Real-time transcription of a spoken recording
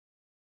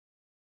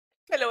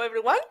Hello,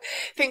 everyone.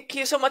 Thank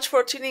you so much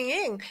for tuning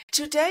in.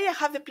 Today, I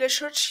have the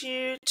pleasure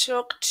to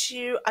talk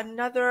to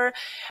another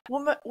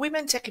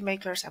Women Tech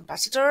Makers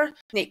ambassador,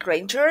 Nick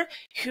Ranger,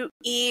 who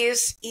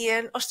is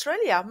in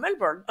Australia,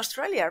 Melbourne,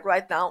 Australia,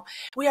 right now.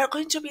 We are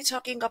going to be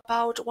talking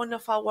about one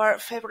of our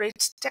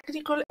favorite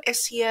technical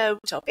SEO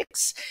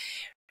topics,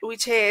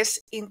 which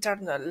is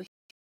internal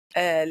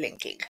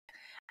linking,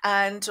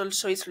 and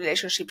also its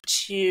relationship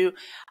to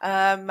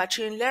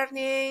machine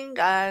learning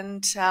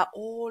and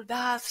all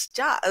that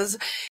jazz.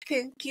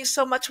 Thank you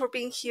so much for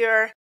being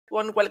here.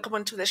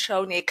 Welcome to the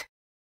show, Nick.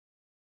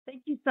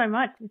 Thank you so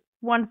much. It's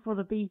wonderful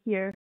to be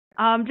here.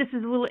 Just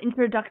as a little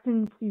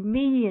introduction to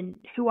me and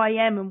who I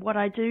am and what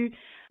I do.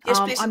 Yes,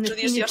 please I'm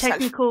introduce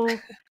yourself.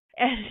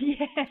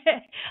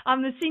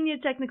 I'm the senior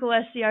technical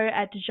SEO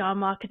at Dejar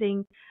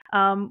Marketing.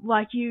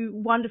 Like you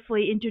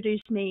wonderfully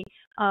introduced me,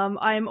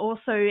 I am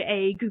also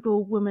a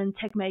Google Women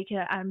Tech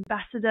Maker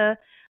ambassador,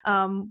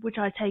 which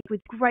I take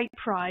with great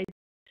pride.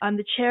 I'm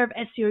the chair of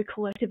SEO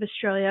Collective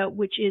Australia,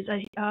 which is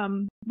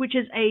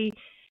a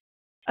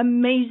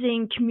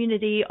amazing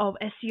community of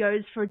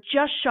SEOs for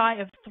just shy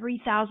of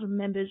 3,000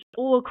 members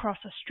all across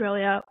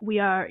Australia. We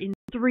are in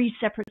 3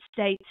 separate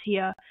states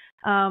here,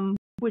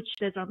 which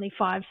there's only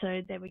 5,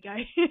 so there we go.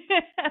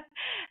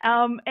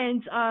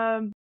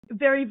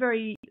 Very,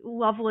 very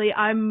lovely.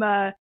 I'm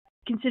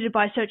considered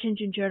by Search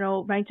Engine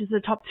Journal, ranked as the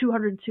top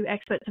 202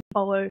 experts to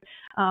follow,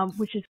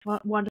 which is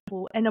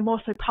wonderful. And I'm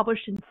also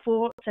published in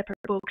 4 separate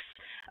books,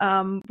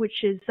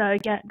 which is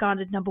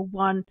garnered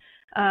 #1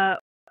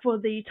 for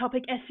the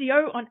topic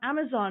SEO on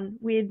Amazon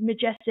with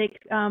Majestic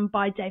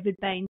by David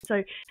Bain.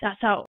 So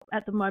that's out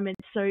at the moment.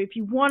 So if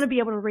you want to be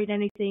able to read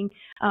anything,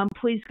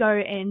 please go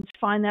and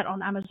find that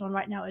on Amazon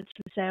right now. It's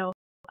for sale.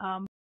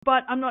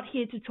 But I'm not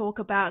here to talk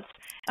about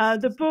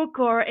the book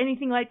or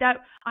anything like that.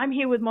 I'm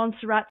here with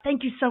Montserrat.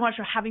 Thank you so much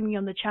for having me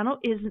on the channel.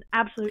 It is an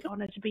absolute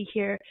honor to be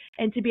here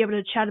and to be able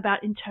to chat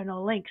about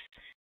internal links.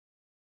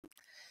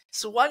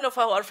 It's one of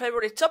our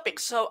favorite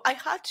topics, so I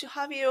had to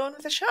have you on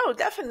the show,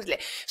 definitely.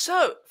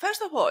 So,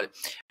 first of all,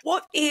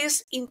 what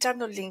is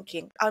internal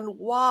linking and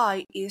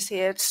why is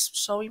it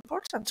so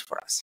important for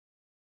us?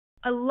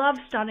 I love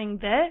starting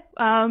there,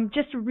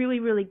 just to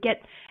really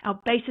get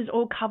our bases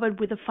all covered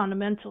with the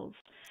fundamentals.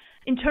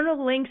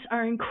 Internal links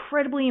are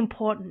incredibly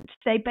important.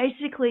 They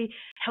basically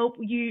help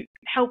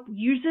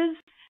users,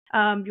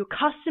 your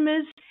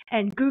customers,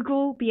 and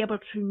Google be able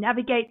to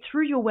navigate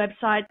through your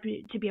website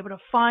to be able to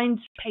find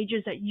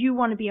pages that you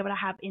want to be able to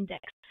have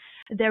indexed.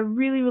 They're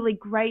really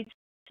great.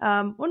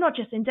 Well, not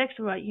just indexed,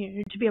 but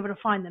to be able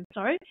to find them.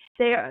 Sorry,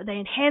 they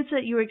enhance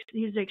the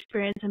user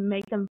experience and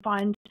make them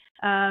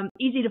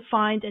easy to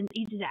find and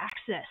easy to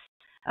access.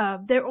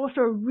 They're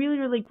also a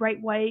really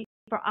great way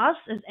for us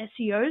as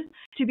SEOs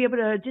to be able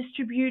to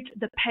distribute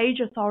the page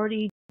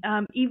authority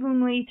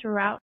evenly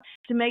throughout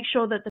to make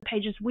sure that the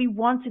pages we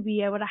want to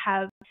be able to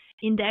have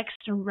indexed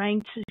and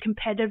ranked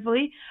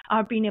competitively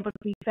are being able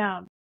to be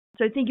found.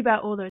 So think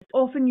about all those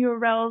orphan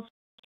URLs,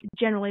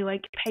 generally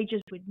like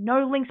pages with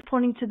no links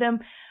pointing to them.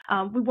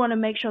 We want to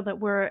make sure that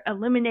we're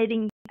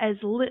eliminating as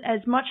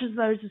much of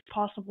those as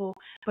possible,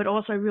 but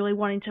also really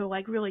wanting to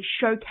really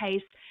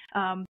showcase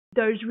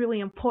those really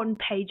important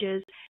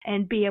pages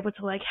and be able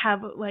to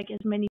have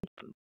as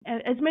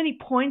many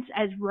points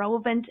as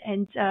relevant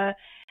and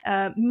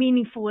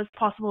meaningful as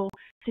possible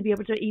to be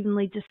able to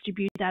evenly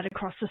distribute that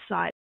across the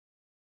site.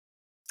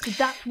 So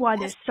that's why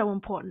they're so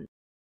important.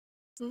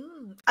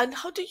 And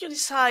how do you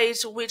decide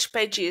which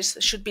pages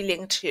should be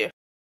linked to?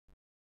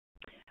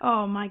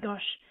 Oh my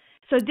gosh.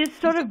 So this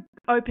sort of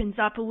opens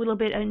up a little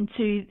bit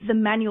into the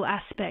manual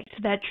aspect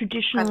that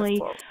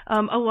traditionally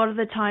a lot of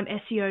the time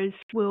SEOs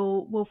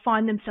will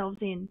find themselves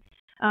in.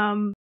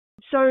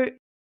 So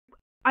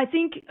I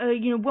think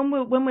when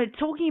we're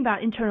talking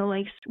about internal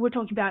links, we're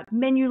talking about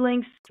menu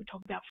links, we're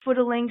talking about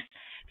footer links,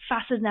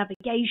 faster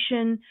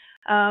navigation.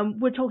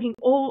 We're talking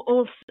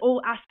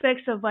all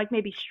aspects of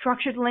maybe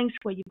structured links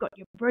where you've got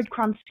your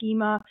breadcrumb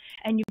schema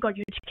and you've got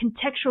your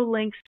contextual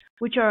links,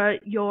 which are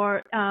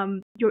your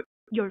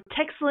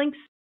text links,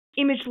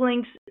 image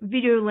links,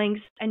 video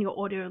links, and your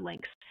audio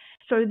links.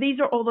 So these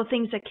are all the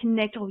things that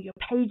connect all your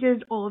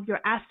pages, all of your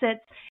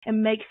assets,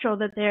 and make sure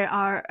that there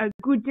are a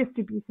good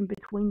distribution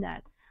between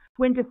that.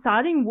 When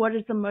deciding what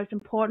is the most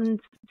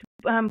important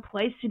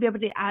place to be able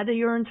to add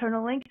your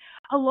internal link,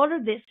 a lot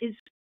of this is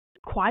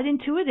quite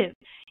intuitive.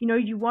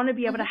 You want to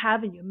be able to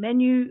have in your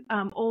menu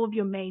all of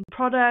your main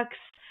products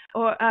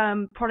or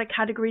product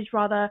categories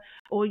rather,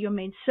 or your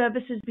main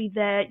services be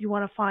there. You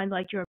want to find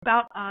your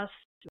About Us,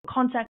 your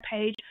contact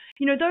page.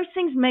 Those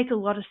things make a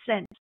lot of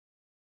sense.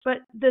 But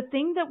the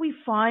thing that we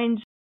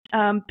find,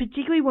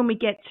 particularly when we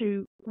get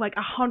to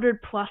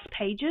 100+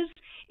 pages,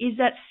 is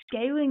that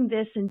scaling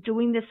this and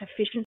doing this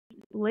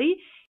efficiently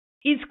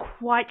is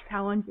quite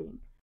challenging.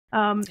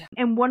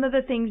 And one of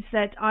the things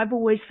that I've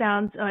always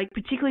found,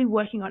 particularly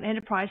working on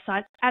enterprise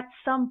sites, at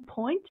some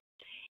point,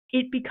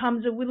 it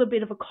becomes a little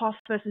bit of a cost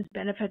versus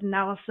benefit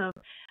analysis.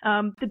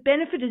 The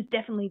benefit is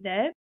definitely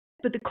there,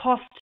 but the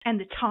cost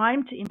and the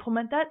time to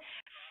implement that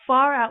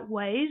far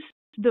outweighs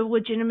the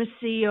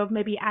legitimacy of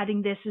maybe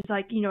adding this as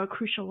like, a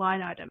crucial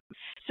line item.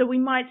 So we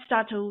might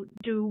start to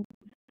do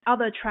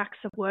other tracks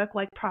of work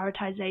like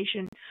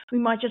prioritization. We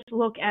might just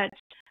look at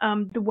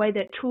the way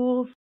that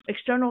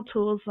external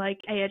tools like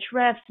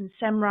Ahrefs and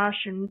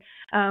SEMrush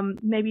and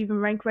maybe even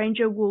Rank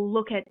Ranger will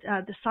look at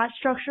the site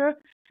structure.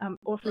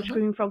 Also,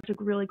 Screaming Frog's a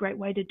really great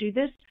way to do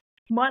this.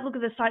 You might look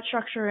at the site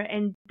structure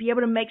and be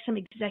able to make some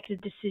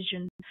executive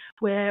decisions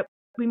where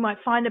we might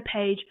find a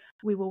page,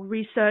 we will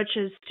research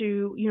as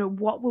to,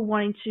 what we're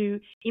wanting to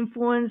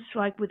influence,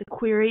 like with a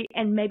query,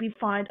 and maybe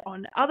find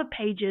on other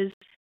pages,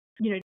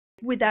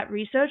 with that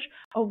research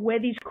of where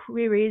these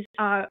queries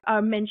are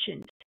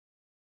mentioned.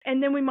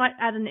 And then we might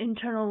add an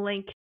internal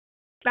link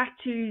back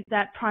to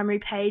that primary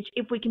page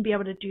if we can be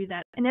able to do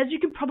that. And as you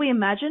can probably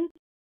imagine,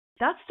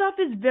 that stuff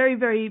is very,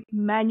 very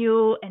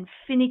manual and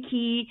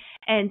finicky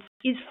and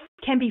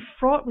can be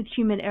fraught with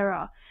human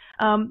error.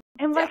 And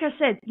like I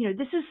said,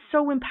 this is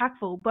so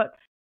impactful, but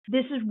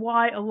this is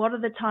why a lot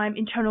of the time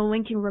internal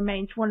linking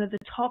remains one of the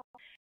top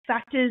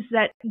factors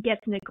that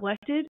gets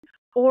neglected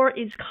or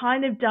is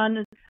kind of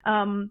done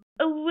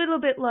a little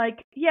bit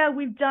like, yeah,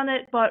 we've done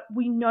it, but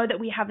we know that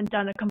we haven't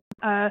done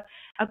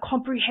a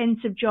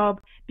comprehensive job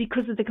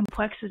because of the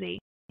complexity.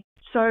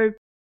 So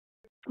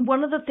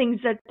one of the things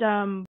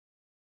that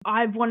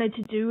I've wanted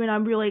to do, and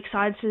I'm really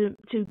excited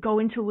to go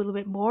into a little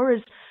bit more,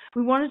 is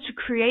we wanted to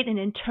create an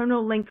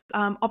internal link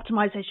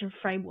optimization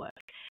framework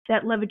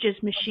that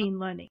leverages machine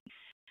learning.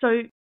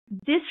 So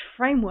this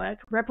framework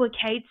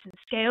replicates and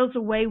scales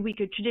a way we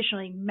could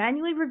traditionally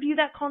manually review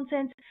that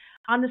content,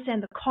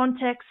 understand the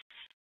context,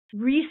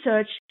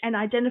 research, and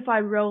identify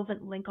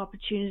relevant link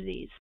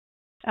opportunities.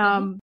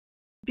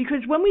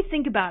 Because when we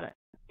think about it,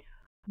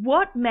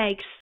 what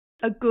makes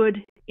a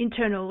good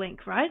internal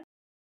link, right?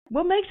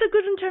 What makes a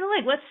good internal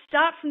link? Let's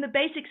start from the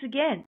basics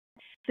again.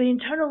 The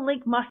internal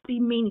link must be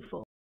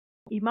meaningful.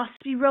 It must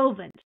be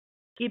relevant.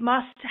 It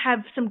must have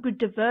some good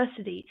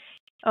diversity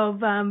of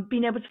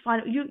being able to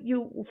find.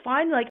 You will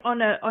find like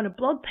on a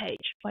blog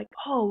page, like,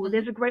 oh,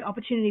 there's a great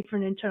opportunity for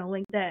an internal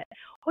link there.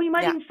 Or you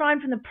might even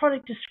find from the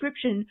product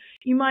description,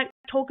 you might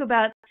talk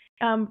about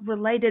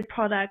related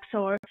products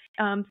or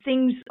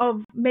things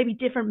of maybe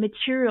different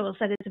materials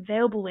that it's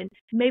available in.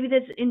 Maybe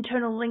there's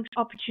internal links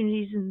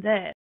opportunities in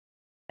there.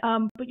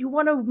 But you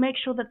want to make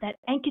sure that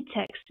anchor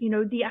text,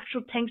 the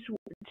actual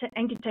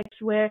anchor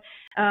text where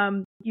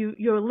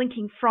you're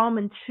linking from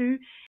and to,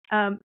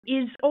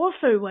 is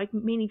also like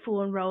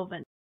meaningful and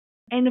relevant.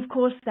 And of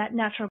course, that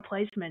natural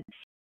placement.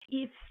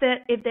 If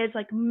there's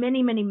like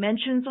many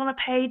mentions on a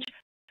page,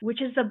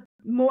 which is a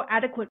more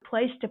adequate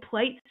place to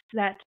place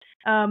that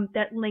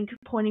link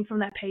pointing from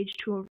that page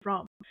to and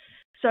from.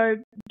 So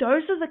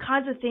those are the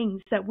kinds of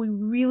things that we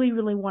really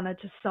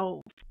wanted to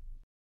solve.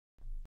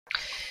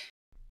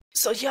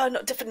 So yeah,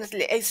 no,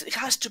 definitely, it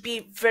has to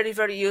be very,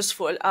 very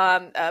useful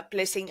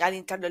placing an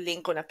internal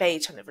link on a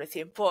page and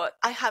everything. But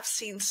I have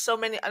seen so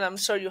many, and I'm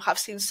sure you have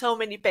seen so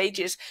many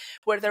pages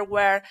where there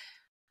were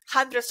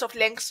hundreds of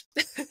links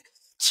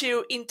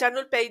to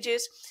internal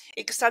pages,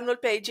 external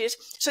pages.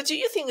 So do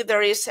you think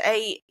there is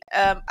an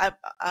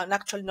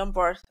actual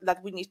number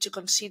that we need to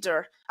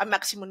consider, a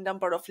maximum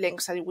number of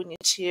links that we need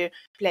to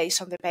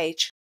place on the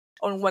page?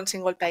 On one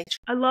single page?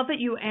 I love that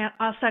you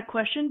asked that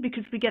question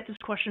because we get this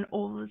question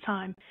all the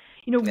time.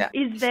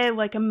 Is there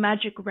like a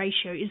magic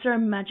ratio? Is there a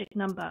magic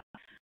number?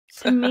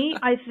 To me,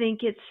 I think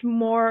it's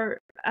more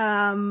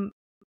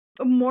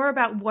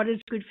about what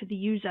is good for the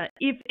user.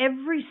 If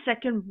every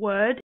second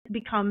word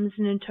becomes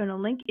an internal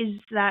link, is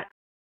that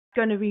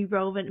going to be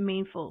relevant and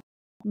meaningful?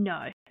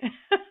 No.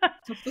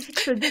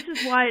 So this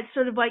is why it's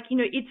sort of like,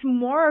 it's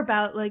more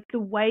about like the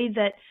way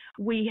that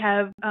we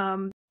have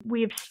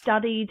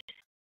studied.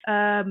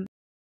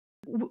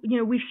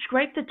 We've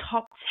scraped the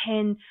top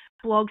 10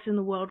 blogs in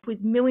the world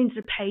with millions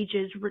of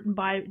pages written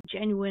by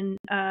genuine,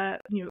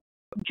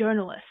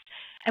 journalists,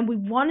 and we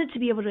wanted to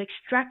be able to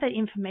extract that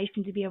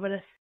information to be able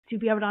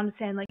to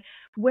understand like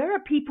where are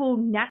people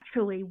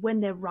naturally when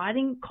they're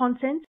writing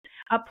content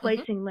are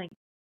placing links.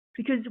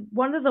 Because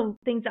one of the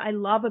things that I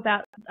love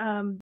about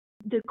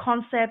the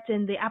concept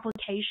and the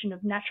application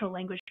of natural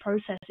language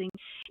processing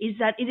is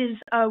that it is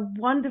a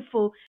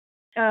wonderful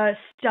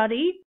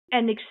study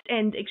and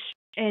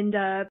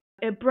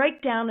a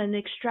breakdown and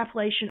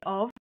extrapolation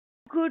of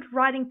good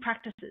writing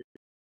practices.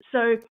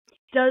 So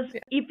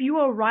if you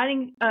are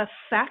writing a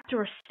fact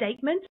or a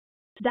statement,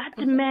 that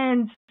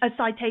demands a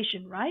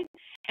citation, right?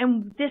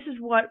 And this is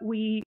what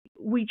we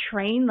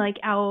train like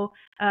our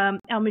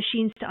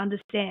machines to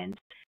understand,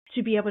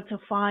 to be able to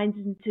find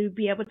and to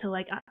be able to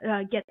like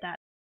get that.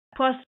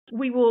 Plus,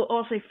 we will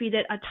also feed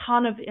it a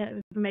ton of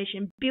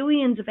information,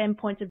 billions of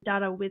endpoints of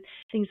data with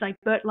things like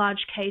BERT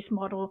large case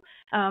model,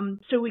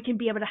 so we can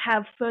be able to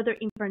have further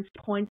inference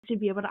points to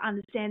be able to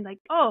understand, like,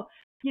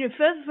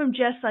 further from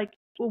just like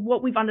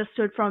what we've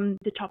understood from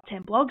the top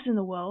 10 blogs in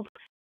the world,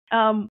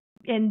 and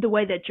the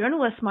way that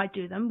journalists might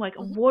do them, like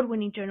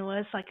award-winning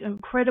journalists, like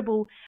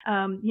incredible,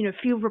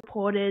 field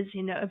reporters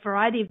in a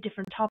variety of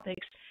different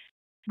topics.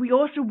 We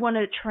also want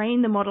to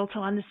train the model to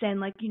understand,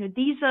 like,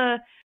 these are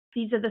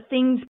These are the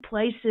things,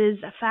 places,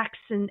 facts,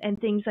 and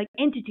things like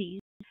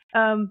entities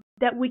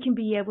that we can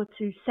be able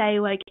to say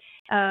like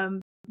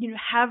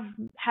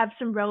have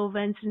some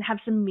relevance and have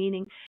some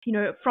meaning,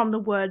 from the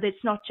word.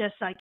 It's not just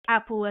like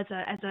apple as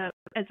a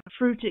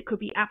fruit. It could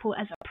be apple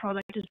as a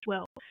product as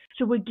well.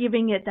 So we're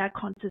giving it that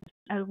context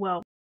as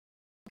well.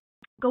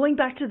 Going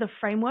back to the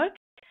framework,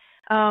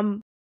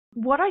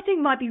 what I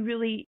think might be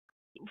really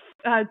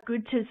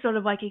good to sort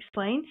of like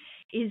explain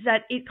is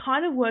that it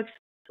kind of works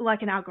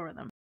like an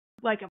algorithm,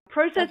 like a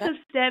process of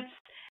steps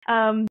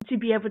to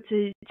be able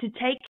to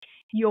take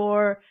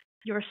your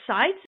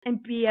site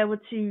and be able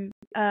to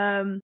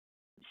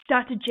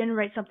start to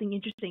generate something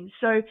interesting.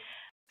 So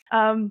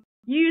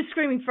you use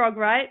Screaming Frog,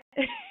 right?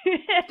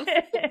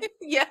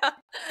 Yeah.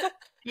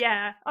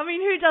 Yeah. I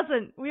mean, who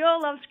doesn't? We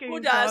all love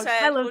Screaming Frog.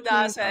 I love Who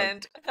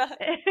doesn't? I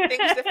think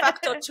it's the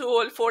factor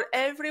tool for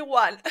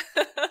everyone.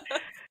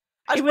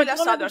 As well as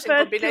others in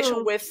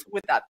combination with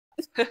that.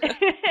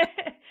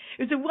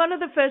 It was one of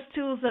the first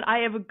tools that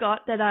I ever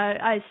got that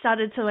I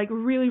started to like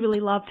really, really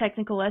love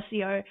technical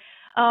SEO.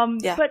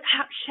 But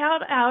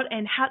shout out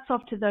and hats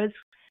off to those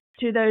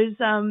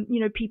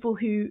people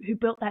who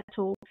built that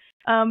tool,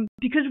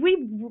 because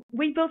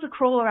we built a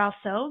crawler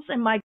ourselves,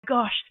 and my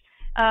gosh,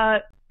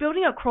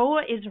 building a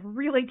crawler is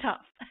really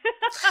tough.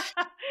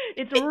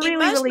 It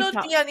must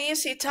not be an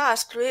easy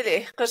task,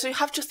 really, because you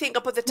have to think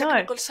about the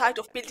technical side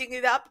of building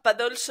it up,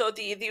 but also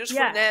the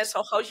usefulness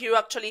of how you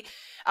actually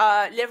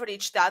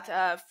leverage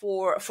that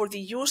for the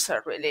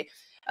user, really.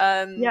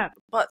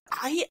 But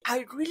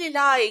I really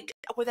like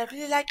what I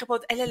really like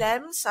about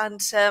LLMs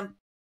and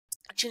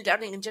machine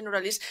learning in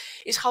general is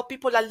how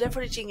people are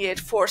leveraging it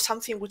for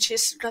something which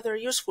is rather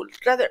useful,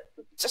 rather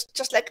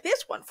just like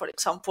this one, for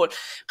example,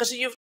 because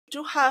you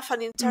do have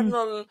an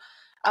internal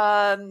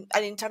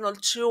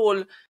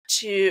tool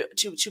to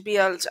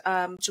build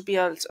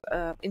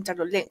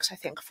internal links, I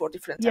think, for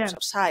different types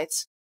of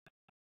sites.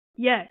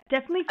 Yeah,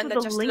 definitely for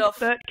the link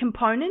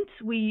component,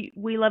 we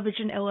leverage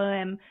an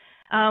LLM.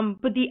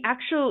 But the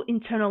actual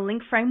internal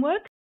link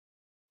framework,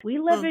 we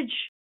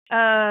leverage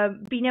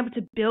being able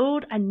to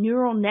build a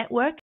neural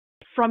network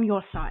from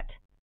your site.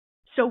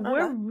 So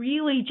we're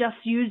really just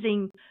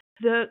using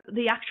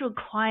the actual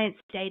client's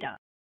data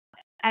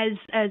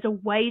as a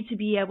way to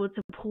be able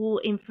to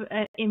pull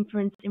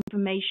inference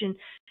information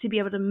to be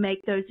able to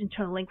make those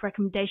internal link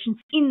recommendations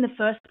in the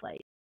first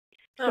place.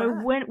 So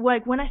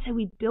when I say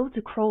we built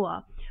a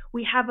crawler,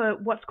 we have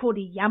what's called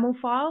a YAML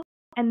file,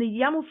 and the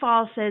YAML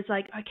file says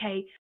like,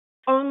 okay,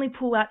 only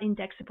pull out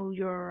indexable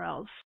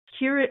URLs.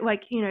 Here's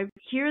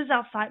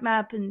our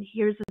sitemap, and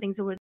here's the things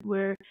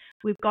that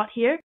we've got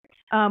here.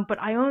 But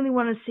I only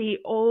want to see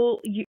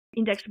all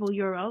indexable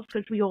URLs,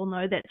 because we all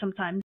know that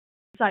sometimes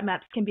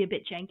sitemaps can be a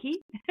bit janky.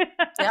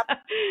 Yep.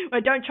 I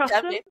don't trust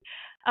them.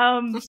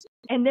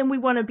 And then we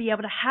want to be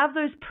able to have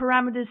those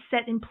parameters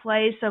set in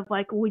place of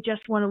like, we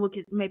just want to look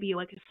at maybe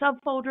like a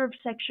subfolder of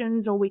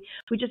sections, or we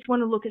just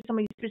want to look at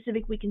something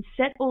specific. We can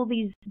set all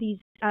these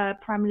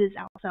parameters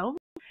ourselves.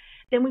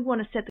 Then we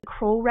want to set the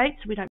crawl rate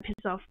so we don't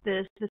piss off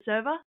the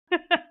server.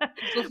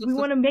 We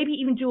want to maybe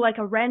even do like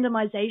a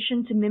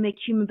randomization to mimic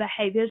human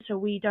behavior, so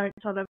we don't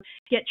sort of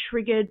get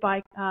triggered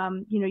by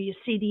your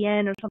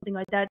CDN or something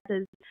like that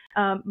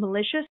that's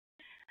malicious.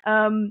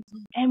 And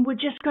we're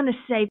just going to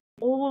save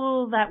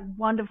all that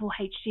wonderful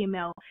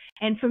HTML.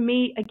 And for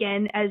me,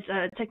 again, as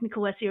a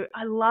technical SEO,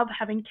 I love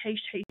having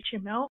cached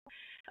HTML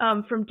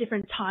from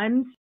different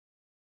times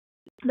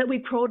that we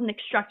crawled and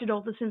extracted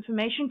all this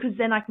information, because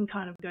then I can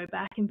kind of go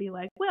back and be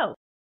like, well,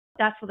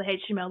 that's what the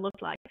HTML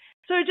looked like.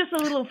 So just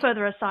a little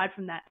further aside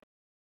from that.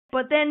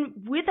 But then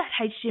with that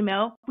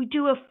HTML, we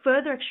do a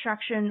further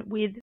extraction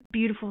with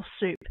Beautiful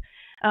Soup.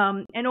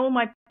 And all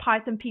my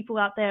Python people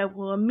out there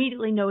will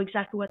immediately know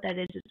exactly what that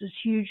is. It's this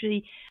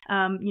hugely,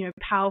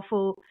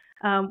 powerful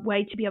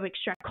way to be able to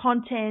extract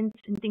content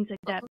and things like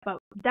that. But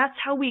that's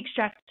how we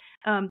extract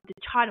the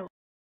title,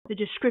 the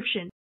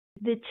description,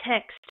 the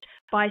text,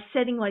 by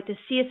setting like the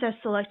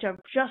CSS selector of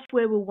just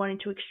where we're wanting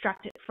to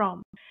extract it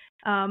from.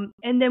 And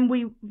then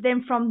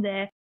from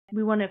there,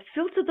 we want to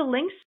filter the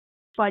links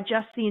by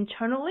just the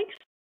internal links,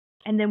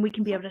 and then we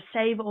can be able to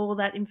save all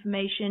that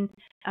information.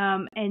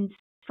 And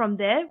from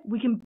there, we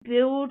can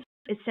build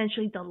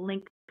essentially the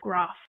link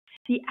graph,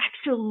 the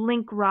actual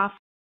link graph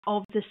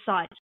of the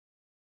site.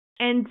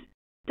 And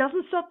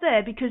doesn't stop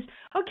there, because,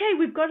 okay,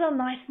 we've got a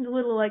nice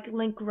little like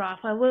link graph.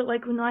 I look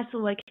like a nice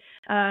little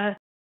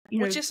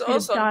which is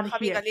also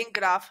having a link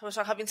graph,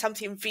 also having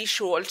something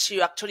visual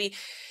to actually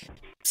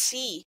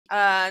see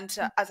and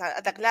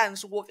at a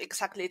glance what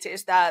exactly it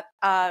is that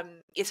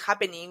is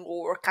happening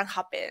or can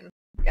happen.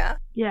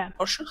 Yeah.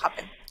 Or should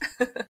happen.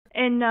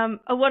 And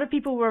a lot of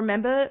people will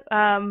remember,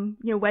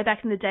 way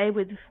back in the day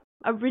with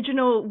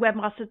original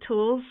Webmaster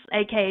Tools,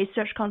 aka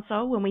Search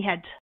Console, when we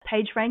had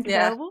PageRank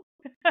available.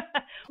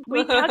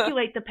 We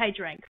calculate the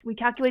PageRank. We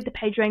calculate the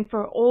PageRank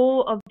for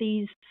all of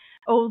these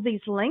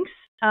links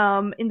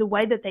in the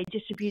way that they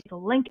distribute the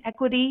link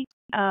equity,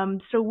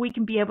 so we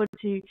can be able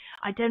to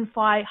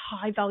identify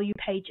high value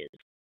pages.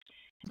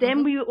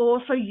 Then we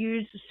also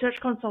use the Search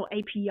Console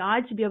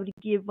API to be able to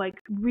give like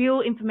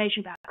real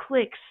information about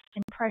clicks,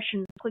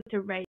 impressions,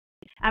 click-through rate,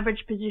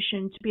 average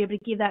position, to be able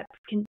to give that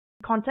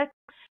context,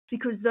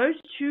 because those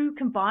two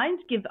combined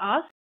give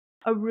us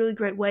a really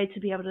great way to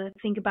be able to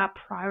think about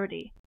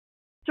priority.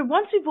 So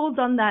once we've all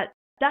done that,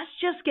 that's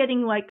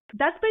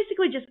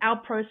basically just our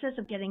process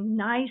of getting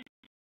nice,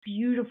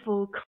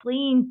 beautiful,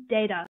 clean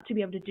data to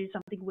be able to do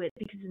something with,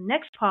 because the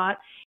next part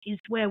is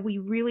where we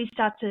really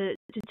start to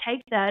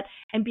take that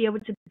and be able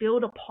to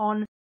build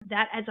upon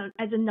that as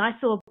a nice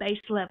little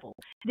base level.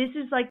 This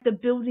is like the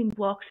building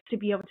blocks to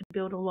be able to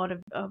build a lot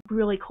of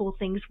really cool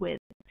things with.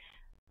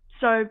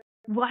 So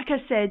like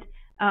I said,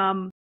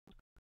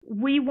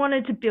 we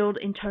wanted to build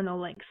internal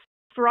links.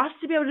 For us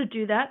to be able to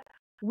do that,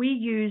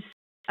 we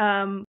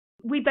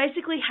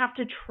basically have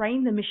to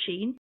train the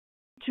machine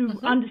to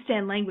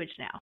understand language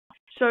now.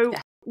 So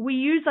we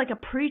use like a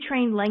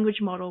pre-trained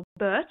language model,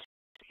 BERT,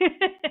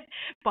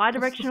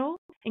 bidirectional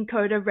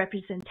encoder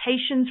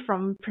representations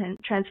from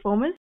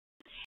transformers,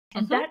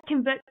 and that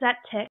converts that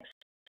text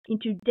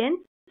into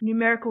dense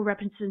numerical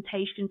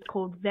representations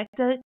called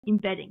vector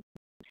embedding.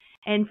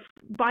 And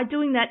by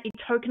doing that, it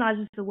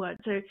tokenizes the word.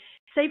 So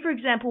say, for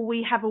example,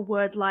 we have a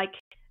word like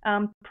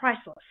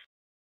priceless,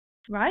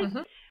 right?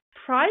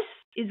 Price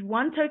is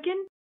one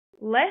token,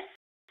 less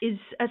is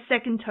a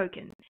second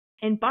token.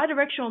 And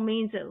bidirectional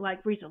means that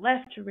like reads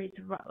left to reads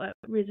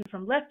it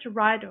from left to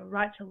right or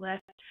right to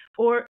left,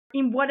 or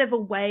in whatever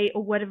way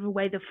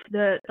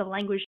the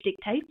language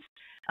dictates.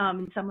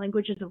 In some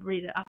languages it'll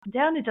read it up and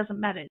down. It doesn't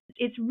matter.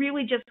 It's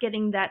really just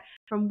getting that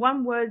from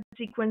one word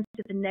sequence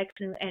to the next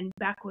and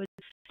backwards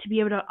to be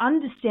able to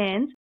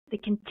understand the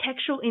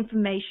contextual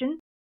information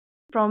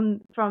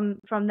from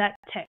that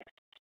text.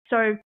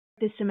 So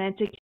the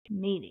semantic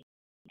meaning,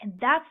 and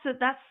that's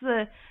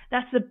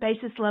the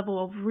basis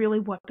level of really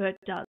what BERT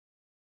does.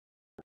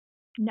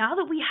 Now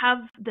that we have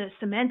the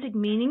semantic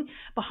meaning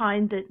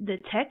behind the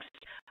text,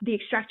 the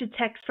extracted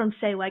text from,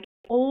 say, like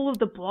all of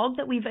the blog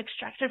that we've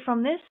extracted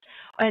from this,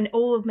 and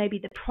all of maybe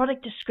the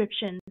product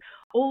description,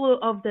 all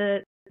of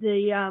the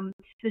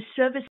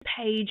service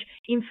page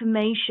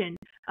information,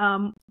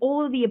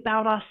 all of the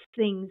about us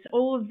things,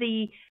 all of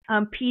the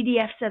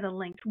PDFs that are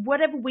linked,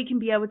 whatever we can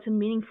be able to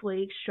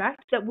meaningfully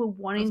extract that we're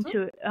wanting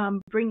to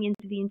bring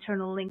into the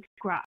internal link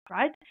graph,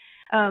 right?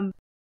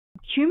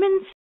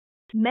 Humans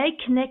make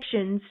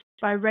connections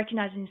by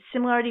recognizing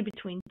similarity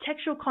between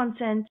textual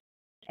content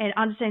and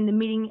understanding the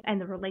meaning and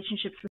the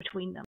relationships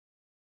between them,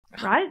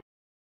 right?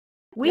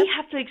 We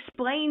have to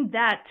explain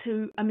that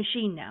to a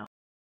machine now,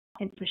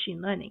 hence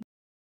machine learning.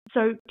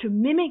 So to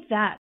mimic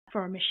that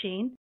for a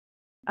machine,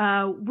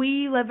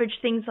 we leverage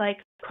things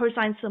like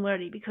cosine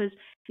similarity, because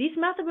these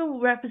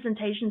mathematical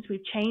representations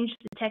we've changed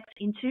the text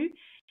into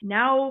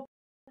now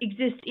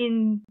exist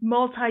in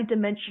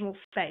multi-dimensional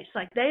space.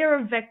 Like they are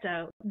a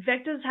vector.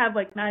 Vectors have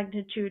like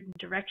magnitude and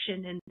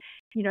direction, and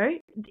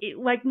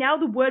like now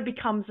the word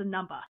becomes a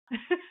number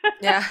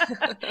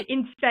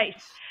in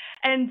space.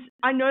 And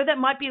I know that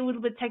might be a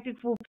little bit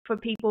technical for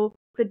people,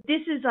 but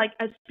this is like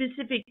a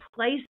specific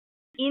place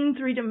in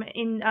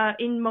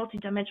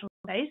multi-dimensional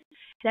space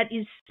that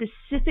is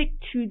specific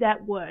to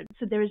that word.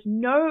 So there is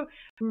no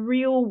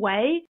real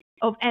way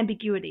of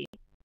ambiguity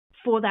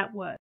for that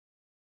word.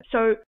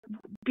 So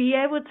be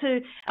able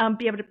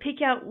to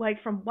pick out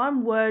like from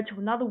one word to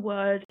another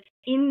word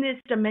in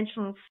this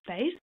dimensional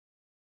space,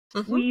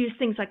 we use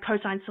things like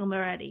cosine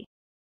similarity.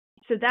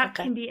 So that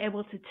can be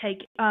able to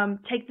take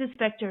this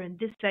vector and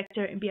this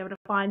vector and be able to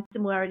find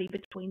similarity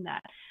between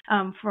that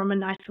from a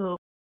nice little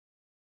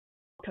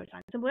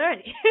cosine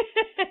similarity.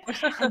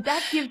 And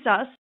that gives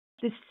us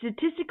the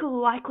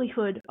statistical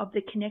likelihood of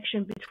the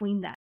connection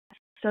between that.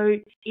 So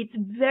it's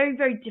very,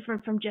 very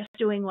different from just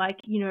doing like,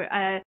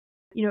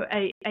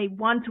 a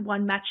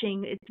one-to-one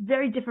matching. It's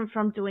very different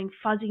from doing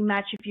fuzzy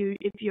match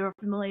if you're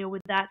familiar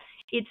with that.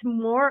 It's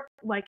more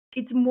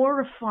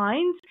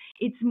refined.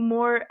 It's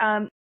more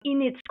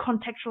in its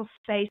contextual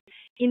space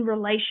in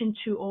relation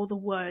to all the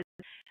words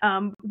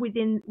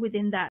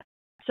within that.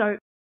 So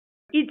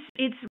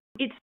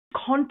it's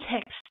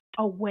context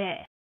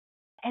aware.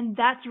 And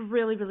that's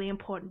really, really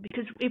important,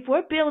 because if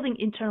we're building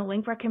internal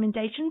link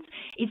recommendations,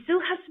 it still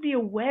has to be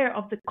aware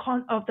of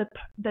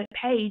the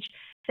page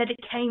that it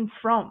came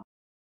from.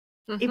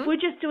 If we're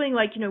just doing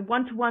like,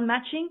 one-to-one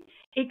matching,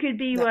 it could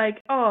be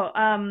like,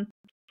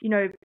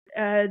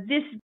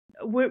 this,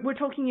 we're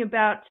talking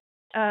about,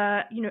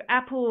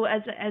 Apple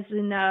as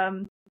in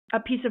a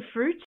piece of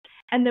fruit,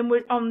 and then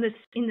we're in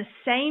the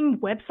same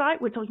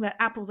website, we're talking about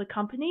Apple, the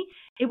company.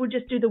 It would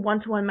just do the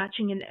one-to-one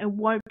matching, and it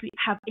won't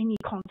have any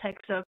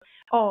context of,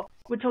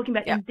 we're talking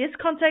about in this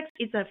context,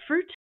 it's a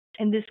fruit,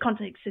 and this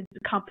context is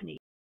the company.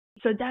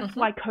 So that's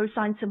why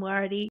cosine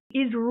similarity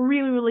is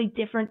really, really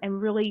different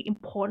and really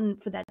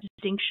important for that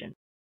distinction.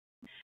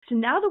 So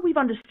now that we've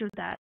understood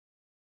that,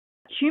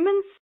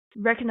 humans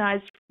recognize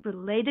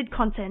related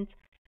content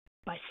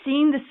by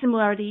seeing the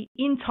similarity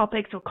in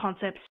topics or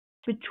concepts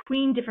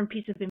between different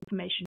pieces of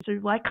information. So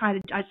like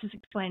I just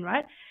explained,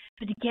 right?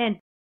 But again,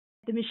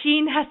 the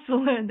machine has to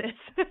learn this.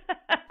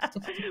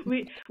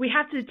 we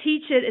have to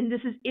teach it, and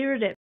this is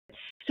iterative.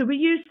 So we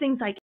use things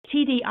like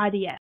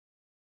TD-IDF,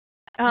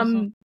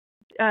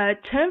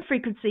 term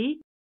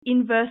frequency,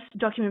 inverse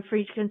document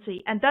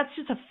frequency, and that's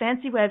just a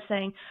fancy way of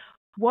saying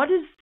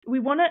we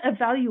want to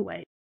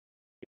evaluate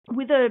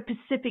with a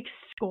specific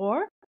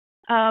score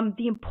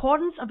the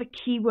importance of a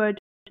keyword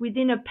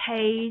within a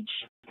page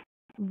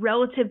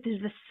relative to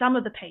the sum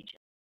of the pages.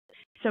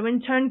 So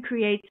in turn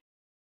creates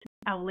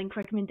our link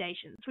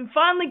recommendations. We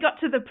finally got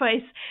to the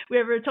place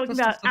where we're talking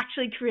about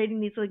actually creating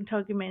these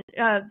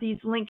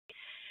link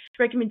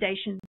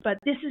recommendations. But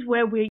this is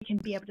where we can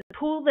be able to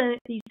pull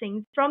these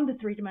things from the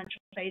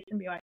three-dimensional space and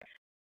be like,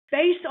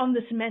 based on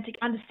the semantic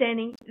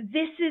understanding,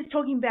 this is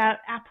talking about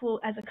Apple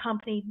as a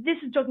company. This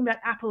is talking about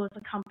Apple as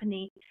a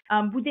company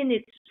within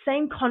its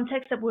same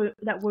context that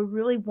we're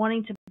really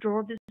wanting to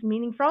draw this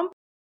meaning from.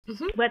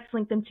 Let's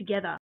link them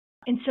together.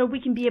 And so we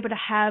can be able to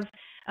have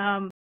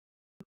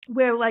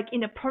where, like,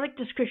 in a product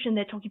description,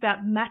 they're talking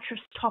about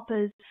mattress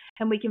toppers,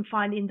 and we can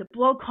find in the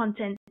blog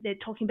content, they're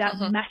talking about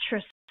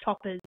mattress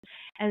toppers,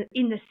 and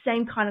in the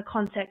same kind of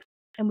context,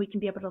 and we can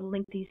be able to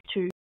link these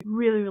two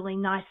really, really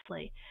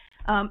nicely.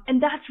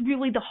 And that's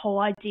really the whole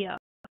idea.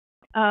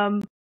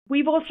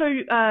 We've also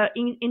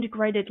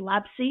integrated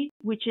LabC,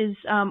 which is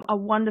a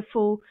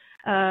wonderful,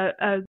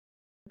 I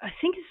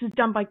think this is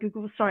done by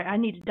Google. Sorry, I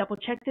need to double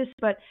check this,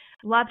 but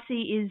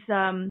LabC is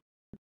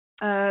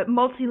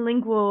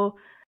multilingual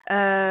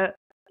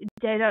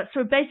data.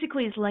 So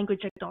basically it's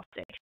language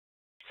agnostic.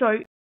 So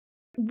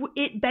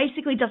it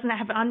basically doesn't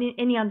have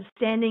any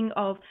understanding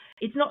of,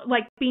 it's not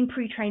like being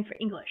pre-trained for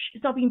English.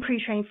 It's not being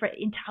pre-trained for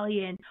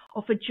Italian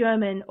or for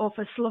German or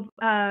for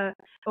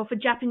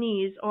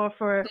Japanese or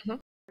for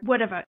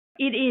whatever.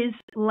 It is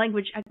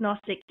language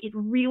agnostic. It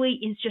really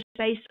is just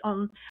based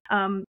on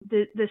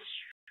the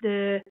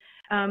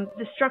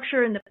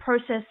structure and the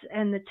process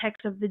and the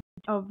text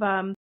of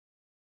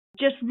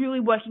just really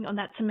working on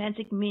that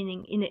semantic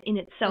meaning in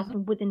itself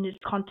and within this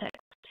context.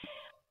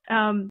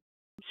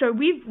 So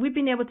we've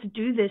been able to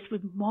do this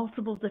with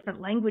multiple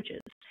different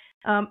languages,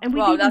 and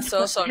we've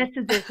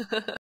tested this.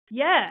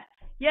 Yeah.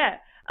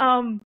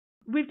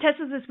 We've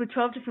tested this with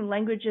 12 different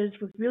languages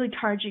with really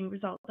encouraging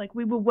results. Like,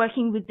 we were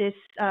working with this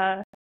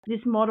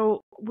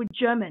model with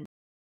German,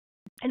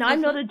 and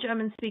I'm not a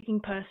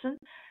German-speaking person,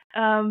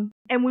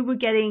 and we were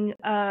getting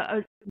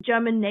a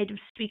German native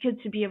speaker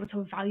to be able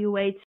to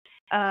evaluate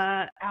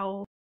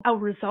our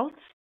results,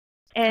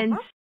 and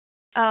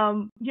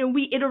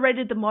we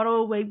iterated the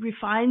model, we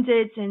refined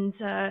it, and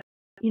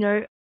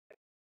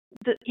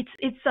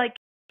it's like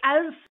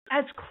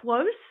as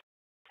close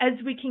as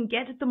we can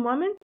get at the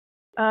moment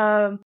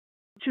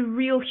to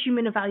real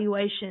human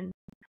evaluation.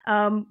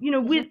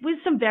 With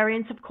some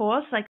variance, of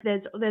course, like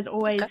there's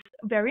always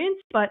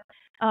variance, but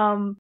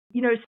on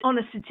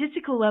a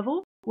statistical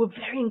level, we're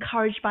very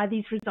encouraged by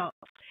these results.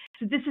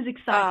 So this is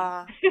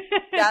exciting.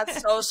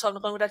 That's awesome.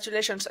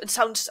 Congratulations. It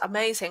sounds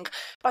amazing.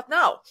 But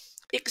now,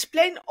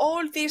 explain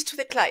all this to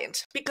the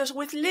client, because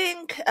with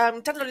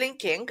internal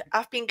linking,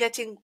 I've been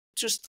getting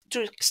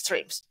two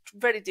extremes,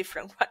 very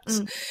different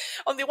ones.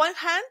 On the one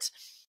hand,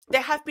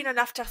 there have been an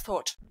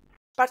afterthought,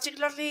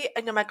 particularly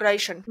in a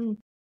migration.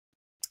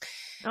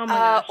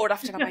 Or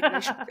after a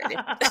migration, really.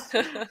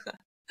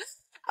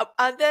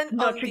 And then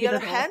on the other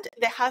hand,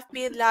 there have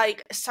been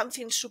like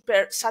something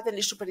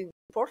suddenly super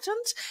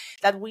important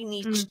that we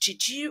need to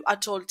do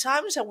at all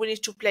times, and we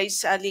need to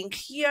place a link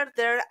here,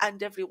 there,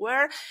 and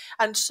everywhere.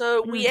 And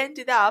so we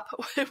ended up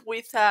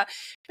with a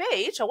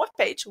web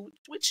page,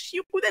 which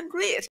you couldn't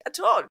read at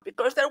all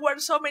because there were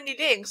so many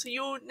links.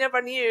 You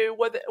never knew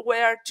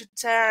where to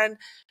turn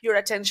your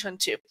attention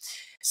to.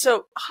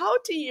 So how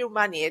do you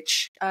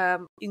manage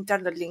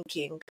internal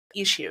linking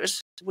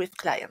issues with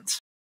clients?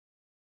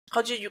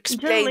 How do you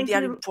explain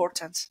their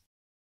importance?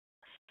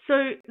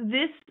 So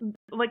this,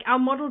 like, our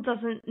model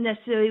doesn't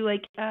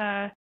necessarily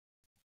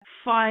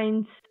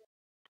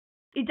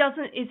it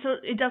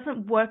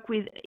doesn't work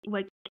with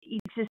like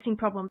existing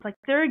problems. Like,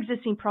 there are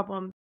existing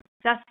problems,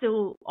 that's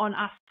still on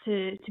us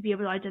to be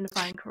able to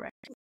identify and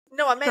correct.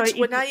 No, I meant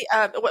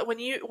when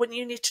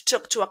you need to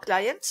talk to our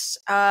clients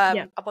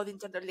about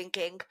internal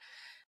linking,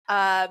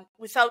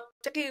 without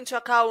taking into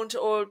account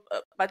all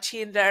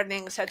machine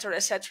learning,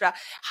 etc.,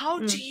 how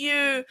do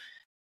you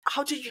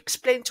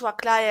explain to a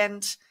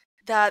client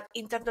that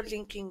internal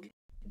linking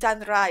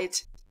done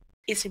right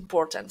is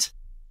important?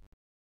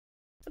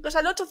 Because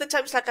a lot of the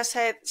times, like I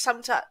said,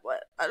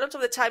 a lot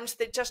of the times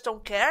they just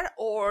don't care,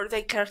 or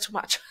they care too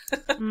much.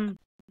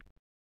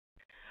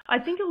 I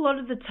think a lot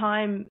of the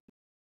time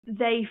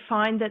they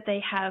find that they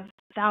have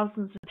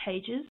thousands of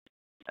pages.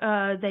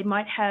 They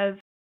might have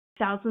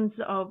thousands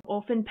of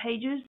orphan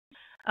pages.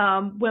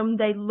 When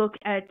they look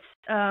at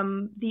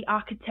the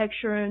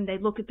architecture and they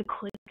look at the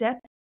click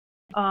depth,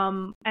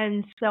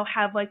 and they'll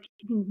have like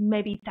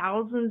maybe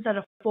thousands that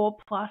are 4+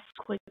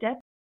 click depth.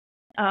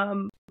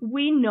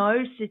 We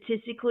know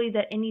statistically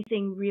that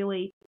anything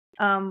really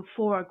 4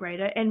 or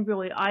greater, and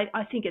really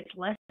I think it's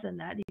less than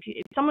that.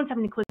 If someone's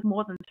having to click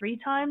more than 3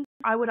 times,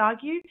 I would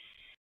argue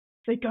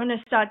they're going to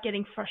start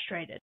getting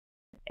frustrated.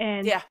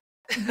 And Yeah.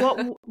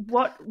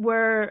 what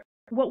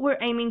we're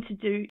aiming to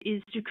do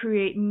is to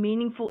create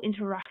meaningful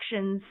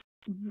interactions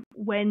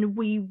when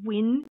we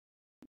win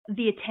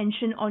the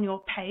attention on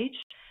your page,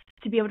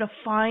 to be able to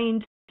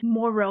find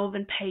more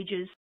relevant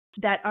pages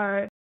that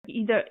are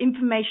either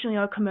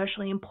informationally or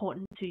commercially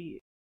important to you.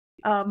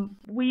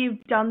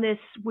 We've done this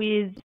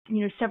with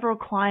several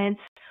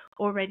clients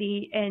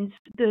already, and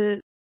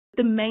the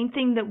main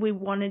thing that we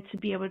wanted to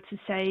be able to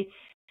say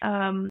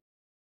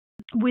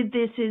with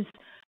this is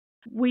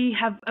we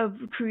have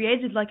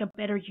created like a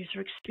better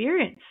user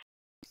experience.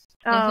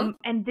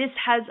 And this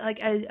has like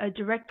a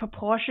direct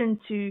proportion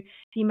to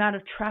the amount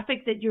of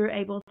traffic that you're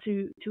able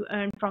to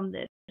earn from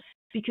this,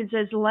 because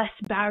there's less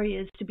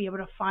barriers to be able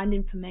to find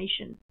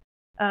information.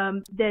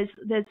 There's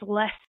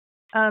less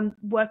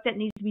work that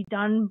needs to be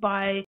done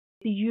by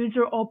the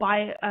user or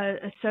by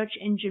a search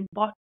engine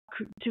bot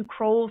to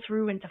crawl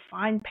through and to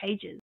find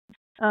pages.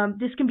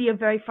 This can be a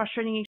very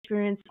frustrating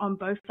experience on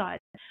both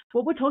sides.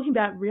 What we're talking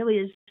about really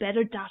is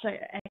better data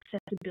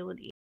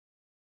accessibility.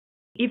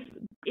 If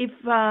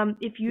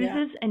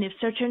users and if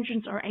search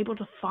engines are able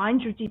to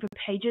find your deeper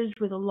pages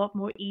with a lot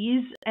more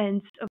ease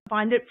and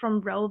find it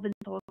from relevant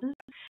sources,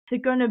 they're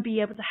going to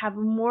be able to have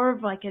more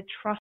of like a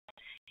trust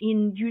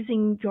in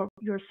using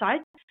your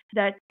site,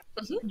 that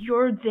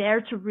you're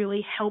there to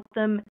really help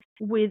them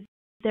with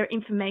their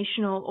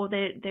informational or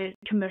their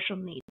commercial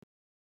needs.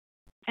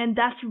 And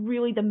that's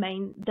really the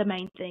main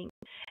thing.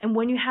 And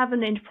when you have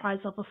an enterprise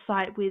level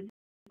site with,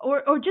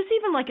 or just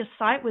even like a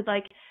site with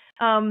like,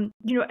 an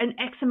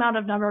X amount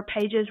of number of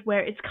pages where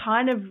it's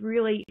kind of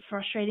really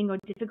frustrating or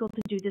difficult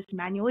to do this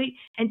manually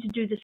and to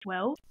do this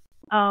well.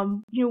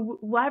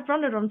 I've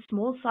run it on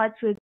small sites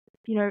with,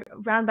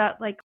 around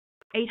about like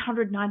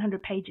 800,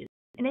 900 pages.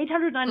 And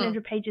 800,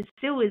 900 pages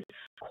still is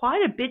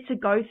quite a bit to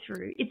go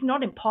through. It's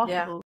not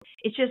impossible. Yeah.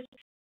 It's just,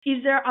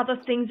 is there other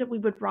things that we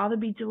would rather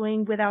be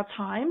doing with our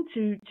time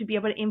to be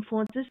able to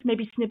influence this?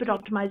 Maybe snippet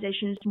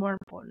optimization is more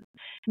important.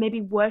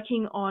 Maybe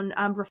working on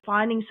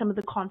refining some of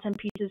the content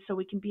pieces so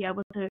we can be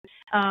able to,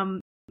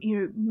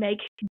 make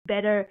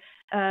better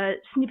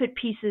snippet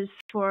pieces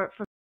for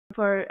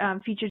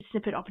featured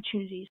snippet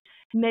opportunities.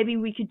 Maybe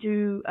we could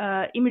do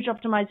image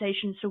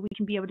optimization so we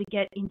can be able to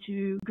get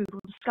into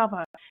Google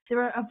Discover.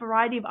 There are a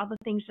variety of other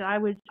things that I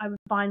would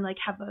find like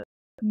have a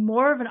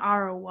more of an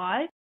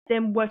ROI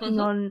than working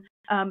on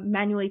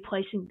manually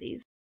placing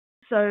these.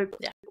 So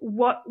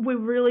what we're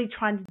really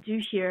trying to do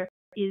here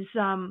is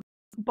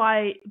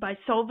by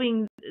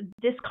solving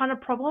this kind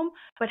of problem,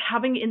 but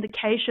having in the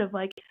case of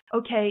like,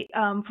 okay,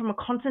 from a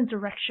content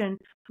direction,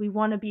 we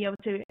want to be able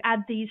to add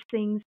these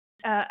things,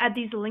 add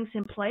these links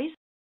in place.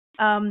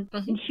 And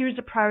here's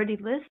a priority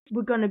list.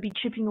 We're going to be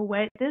chipping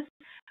away at this,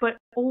 but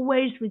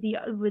always with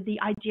the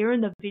idea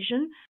and the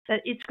vision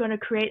that it's going to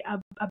create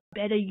a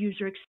better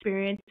user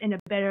experience and a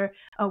better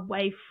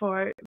way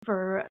for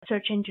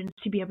search engines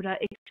to be able to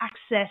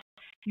access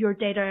your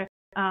data,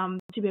 to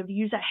be able to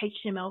use that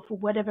HTML for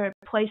whatever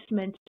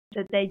placement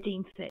that they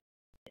deem fit.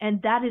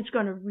 And that is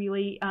going to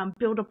really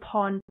build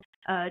upon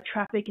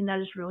traffic, and that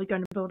is really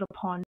going to build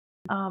upon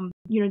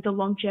the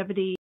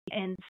longevity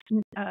and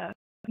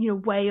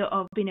way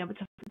of being able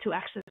to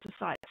access the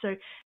site. So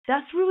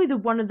that's really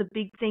one of the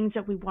big things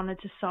that we wanted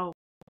to solve.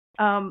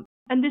 And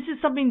this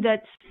is something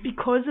that's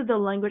because of the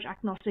language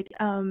agnostic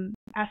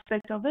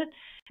aspect of it,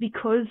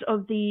 because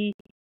of the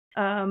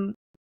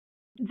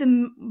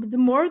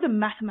more of the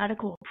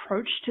mathematical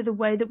approach to the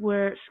way that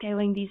we're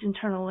scaling these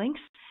internal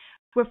links,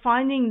 we're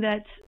finding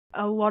that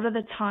a lot of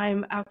the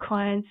time our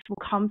clients will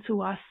come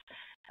to us,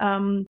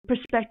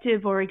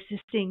 prospective or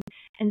existing,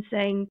 and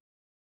saying,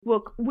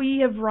 look, we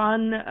have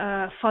run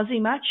a fuzzy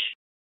match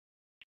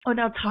on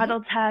our title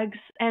tags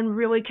and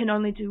really can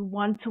only do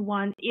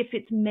one-to-one if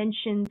it's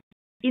mentioned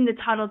in the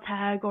title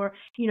tag or,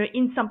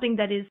 in something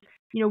that is,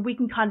 we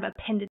can kind of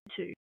append it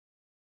to.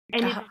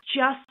 And it's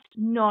just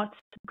not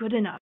good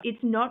enough.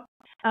 It's not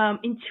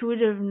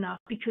intuitive enough,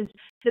 because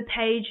the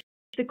page,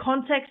 the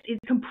context is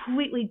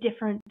completely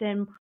different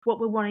than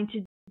what we're wanting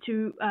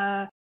to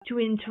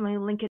internally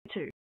link it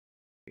to.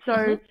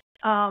 So,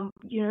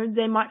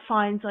 they might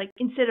find like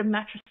instead of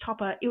mattress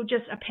topper, it'll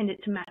just append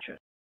it to mattress.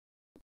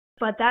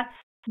 But that's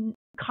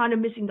kind of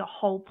missing the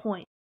whole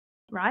point,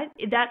 right?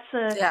 That's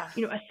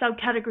a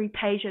subcategory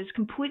page that's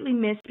completely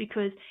missed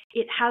because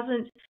it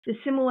hasn't, the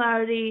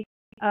similarity,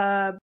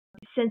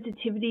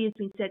 sensitivity has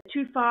been set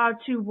too far,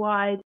 too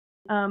wide.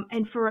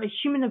 And for a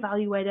human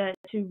evaluator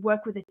to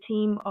work with a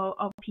team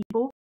of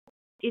people,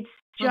 it's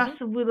just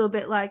a little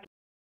bit like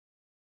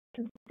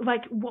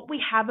what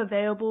we have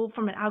available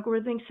from an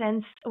algorithmic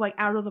sense, like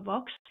out of the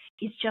box,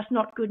 is just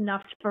not good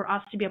enough for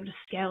us to be able to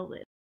scale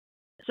this.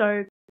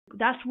 So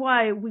that's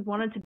why we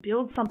wanted to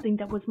build something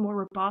that was more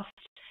robust,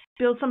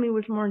 build something that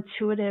was more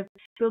intuitive,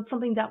 build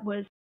something that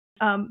was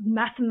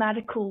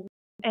mathematical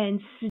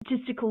and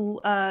statistical,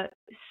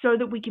 so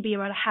that we could be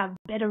able to have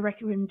better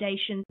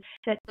recommendations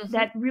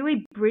that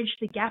really bridge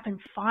the gap and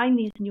find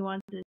these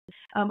nuances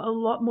a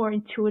lot more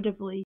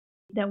intuitively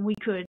than we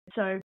could.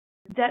 So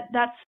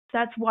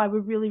that's why we're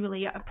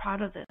really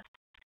proud of this.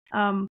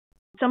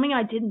 Something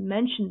I didn't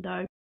mention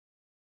though,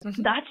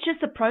 that's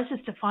just the process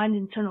to find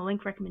internal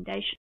link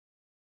recommendation.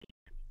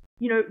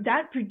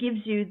 That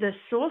gives you the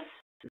source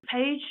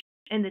page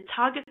and the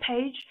target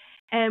page,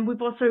 and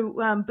we've also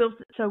built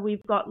it so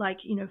we've got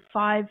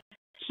 5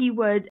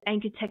 keyword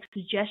anchor text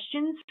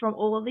suggestions from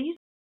all of these.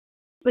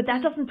 But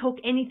that doesn't talk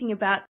anything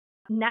about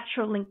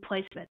natural link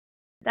placement.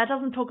 That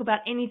doesn't talk about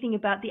anything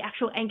about the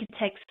actual anchor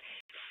text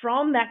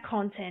from that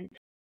content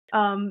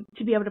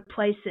to be able to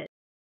place it.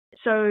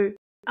 So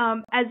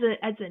as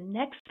a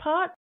next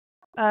part,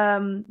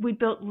 we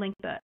built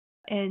Linkbert,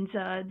 and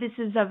this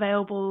is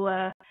available.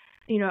 I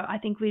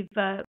think we've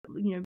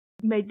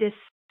made this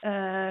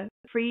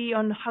free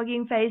on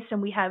Hugging Face,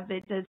 and we have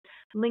it as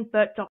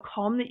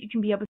linkbert.com that you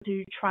can be able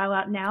to trial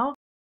out now.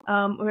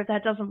 Or if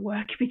that doesn't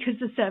work because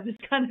the server's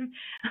kind of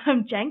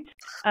janked,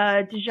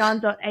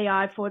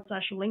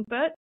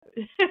 Dejaan.ai/Linkbert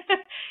is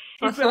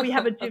where we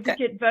have a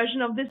duplicate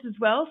version of this as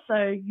well.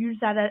 So use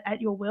that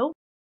at your will.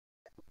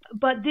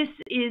 But this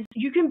is,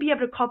 you can be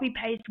able to copy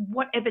paste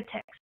whatever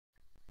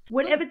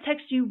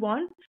text you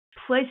want,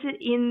 place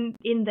it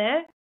in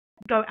there,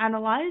 go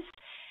analyze,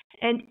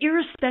 and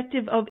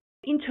irrespective of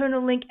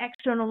internal link,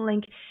 external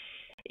link,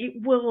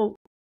 it will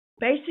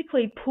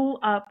basically pull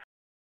up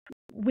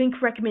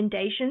link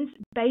recommendations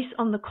based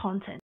on the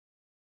content.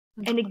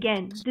 And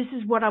again, this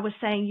is what I was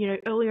saying,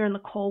 earlier in the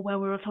call where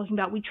we were talking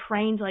about, we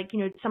trained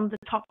some of the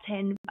top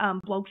 10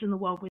 blogs in the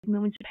world with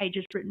millions of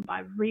pages written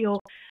by real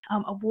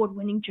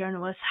award-winning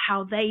journalists,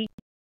 how they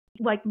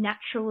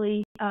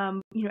naturally,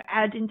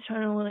 add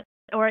internal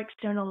or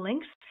external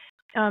links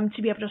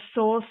to be able to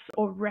source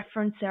or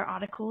reference their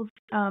articles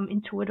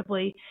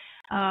intuitively.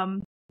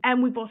 And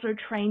we've also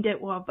trained it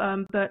with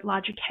BERT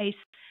larger case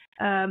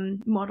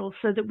models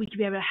so that we could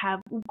be able to have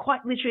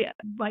quite literally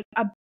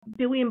a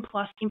billion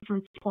plus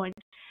inference points.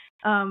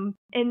 And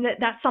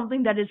that's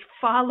something that is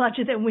far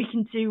larger than we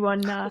can do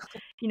on, our,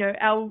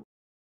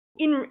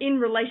 in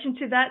relation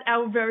to that,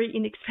 our very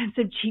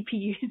inexpensive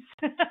GPUs,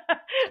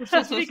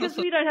 because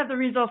we don't have the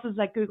resources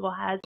that Google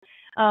has.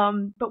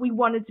 But we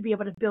wanted to be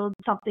able to build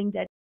something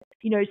that,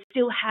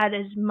 still had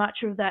as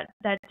much of that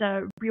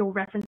real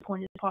reference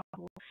point as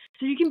possible.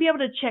 So you can be able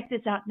to check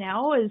this out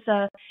now as,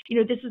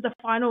 this is the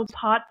final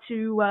part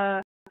to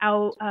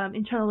our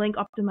internal link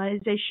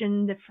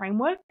optimization, the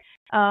framework.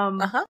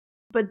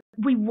 But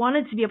we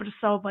wanted to be able to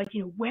solve,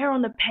 where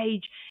on the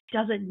page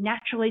does it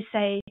naturally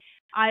say,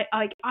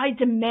 I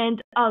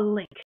demand a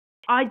link.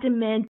 I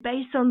demand,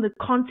 based on the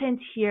content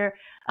here,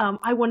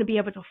 I want to be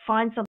able to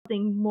find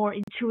something more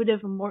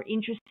intuitive and more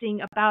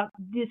interesting about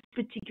this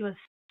particular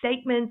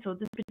statement or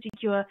this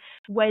particular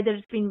way that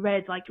it's been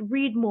read,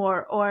 read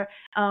more, or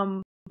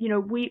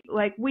we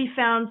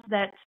found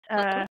that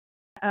there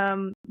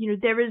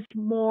is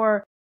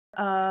more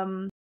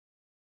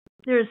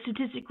there is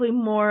statistically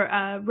more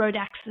road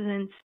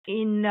accidents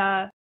in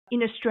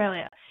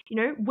Australia.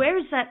 Where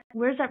is that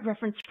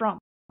reference from?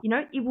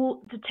 It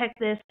will detect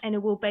this and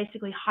it will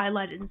basically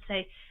highlight it and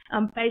say,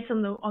 based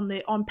on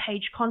the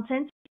on-page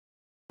content,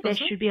 there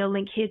should be a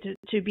link here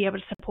to be able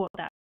to support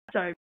that.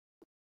 So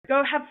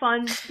go have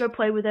fun, go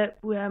play with it.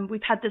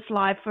 We've had this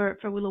live for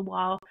a little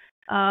while.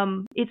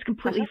 It's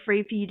completely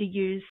free for you to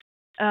use.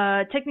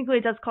 Technically,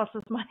 it does cost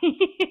us money.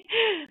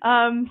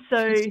 I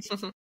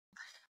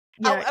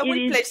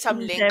will place some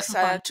links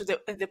to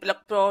the blog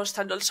post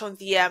and also in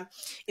the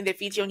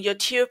video on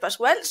YouTube as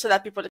well, so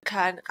that people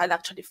can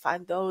actually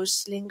find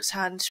those links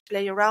and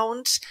play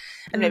around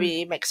and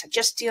maybe make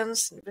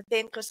suggestions and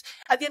everything. Because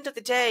at the end of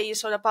the day,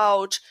 it's all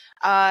about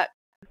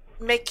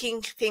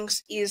making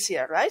things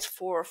easier, right?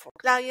 For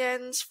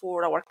clients,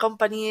 for our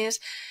companies,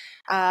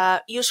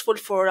 useful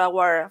for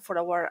our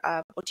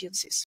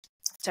audiences,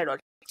 after all.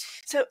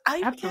 So I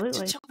would like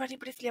to talk very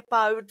briefly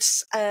about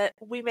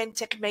women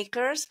tech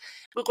makers.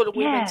 We call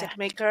women tech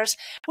makers.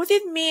 What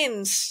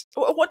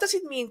does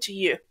it mean to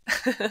you?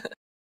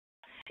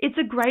 It's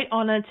a great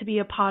honor to be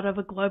a part of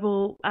a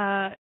global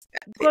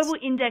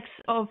index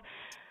of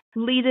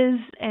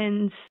leaders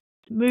and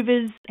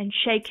movers and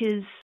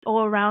shakers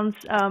all around.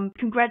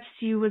 Congrats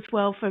to you as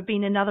well for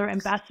being another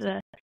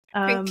ambassador.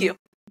 Thank you.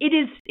 It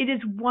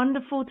is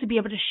wonderful to be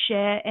able to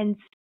share and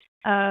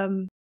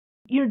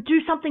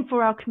do something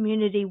for our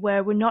community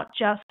where we're not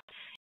just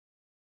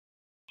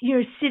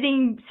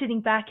sitting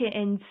back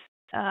and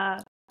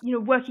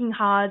working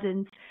hard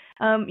and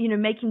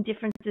making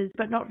differences,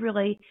 but not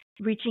really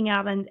reaching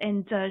out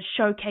and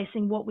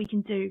showcasing what we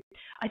can do.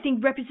 I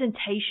think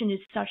representation is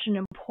such an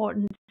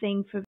important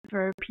thing for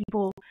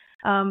people,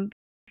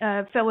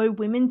 fellow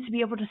women, to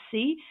be able to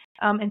see,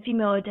 and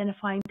female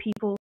identifying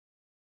people.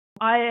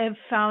 I have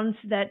found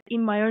that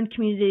in my own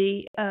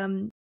community,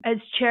 as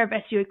chair of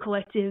SEO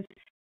Collective,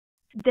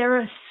 there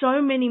are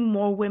so many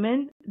more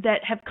women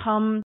that have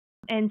come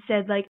and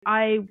said,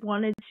 I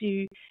wanted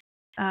to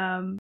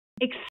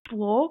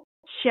explore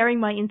sharing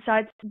my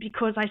insights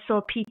because I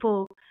saw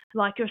people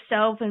like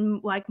yourself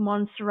and like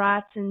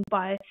Montserrat and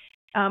by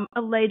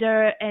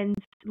Aleda and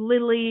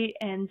Lily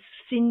and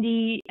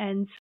Cindy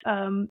and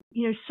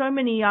so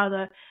many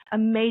other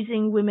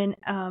amazing women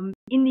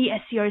in the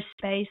SEO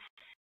space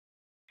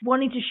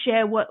wanting to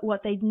share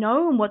what they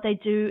know and what they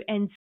do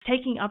and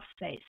taking up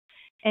space.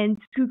 And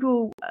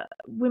Google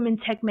Women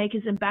Tech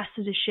Makers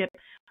Ambassadorship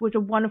was a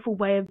wonderful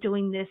way of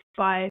doing this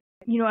by,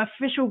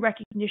 official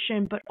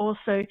recognition, but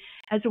also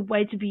as a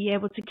way to be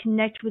able to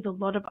connect with a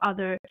lot of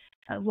other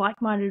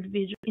like-minded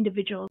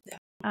individuals,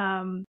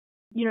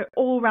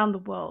 all around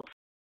the world.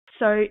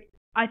 So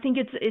I think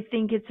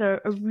it's a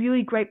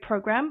really great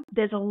program.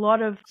 There's a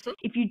lot of,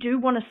 if you do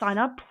want to sign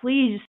up,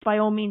 please, by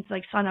all means,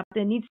 sign up.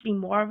 There needs to be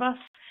more of us,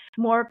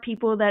 more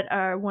people that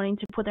are wanting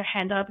to put their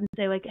hand up and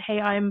say, hey,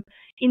 I'm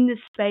in this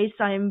space.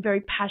 I am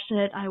very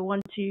passionate. I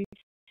want to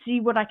see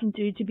what I can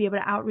do to be able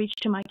to outreach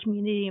to my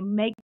community and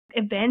make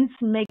events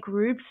and make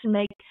groups and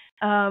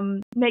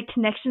make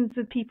connections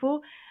with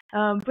people.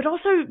 But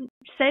also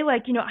say,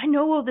 I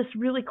know all this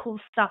really cool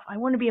stuff. I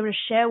want to be able to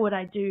share what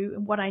I do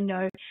and what I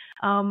know,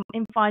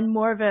 and find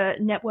more of a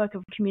network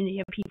of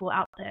community of people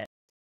out there.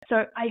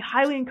 So I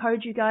highly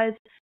encourage you guys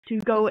to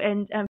go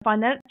and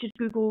find that. Just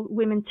Google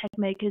Women Tech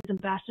Makers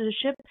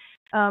Ambassadorship.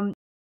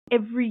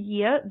 Every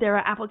year there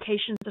are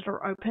applications that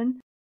are open.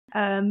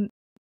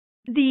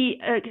 The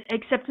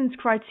acceptance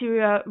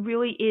criteria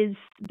really is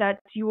that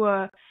you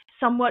are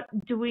somewhat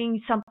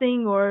doing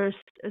something or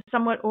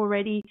somewhat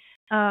already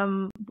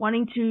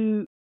wanting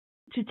to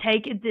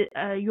take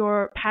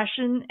your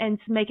passion and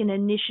to make an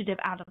initiative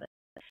out of it.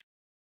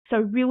 So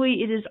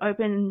really it is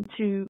open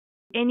to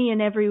any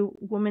and every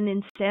woman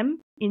in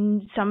STEM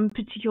in some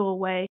particular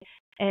way.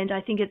 And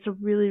I think it's a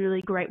really,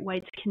 really great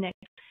way to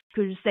connect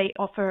because they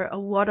offer a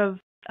lot of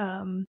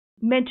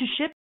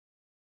mentorship.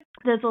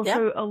 There's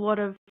also a lot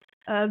of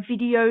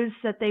videos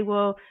that they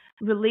will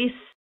release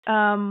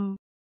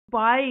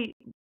by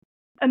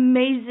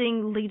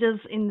amazing leaders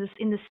in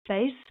this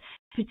space,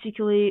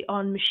 particularly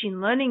on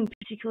machine learning,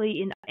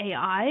 particularly in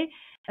AI,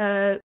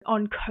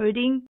 on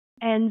coding,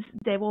 and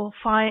they will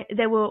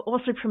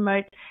also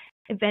promote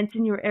events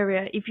in your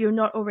area if you're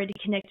not already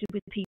connected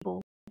with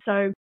people.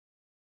 So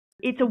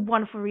it's a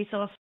wonderful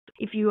resource.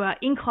 If you are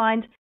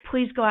inclined,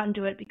 please go out and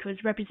do it because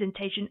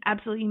representation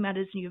absolutely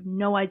matters and you have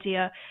no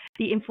idea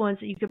the influence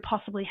that you could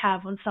possibly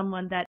have on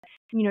someone that,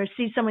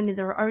 sees someone in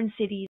their own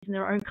cities, in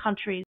their own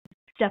countries,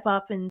 step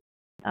up and,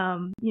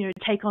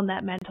 take on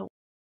that mantle.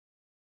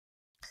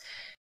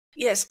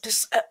 Yes,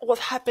 because what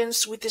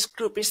happens with this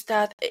group is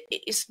that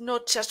it's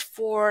not just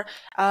for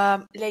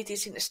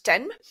ladies in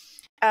STEM.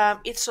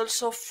 It's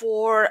also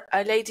for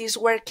ladies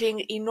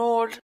working in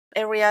all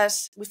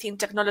areas within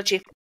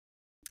technology,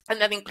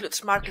 and that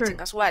includes marketing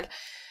as well.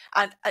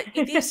 And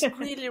it is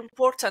really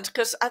important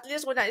because at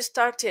least when I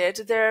started,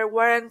 there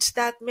weren't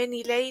that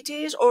many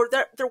ladies, or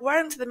there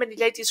weren't that many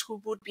ladies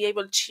who would be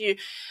able to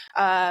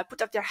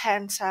put up their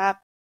hands up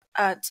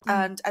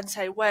and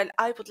say, well,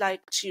 I would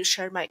like to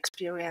share my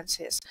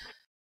experiences.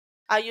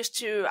 I used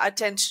to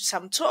attend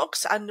some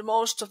talks, and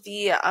most of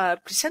the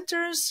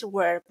presenters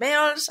were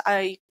males.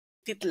 I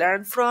did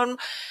learn from,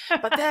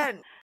 but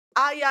then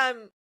I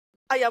am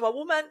a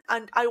woman,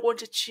 and I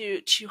wanted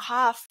to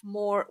have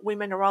more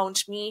women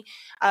around me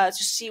to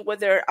see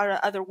whether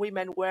other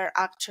women were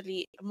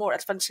actually more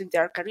advanced in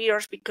their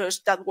careers,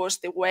 because that was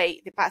the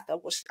path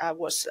I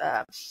was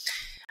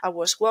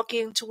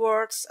walking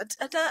towards.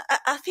 And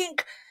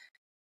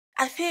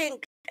I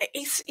think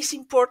it's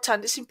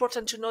important. It's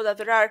important to know that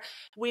there are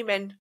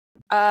women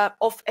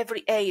of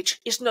every age.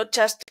 It's not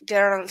just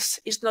girls.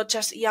 It's not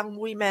just young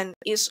women.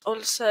 It's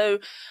also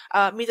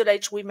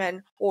middle-aged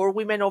women or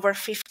women over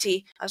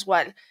 50 as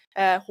well,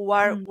 who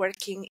are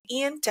working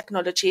in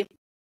technology,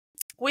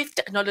 with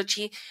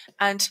technology,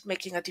 and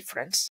making a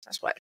difference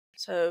as well.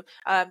 So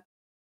I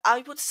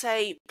would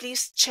say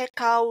please check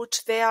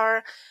out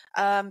their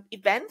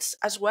events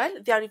as well.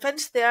 Their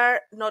events, they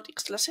are not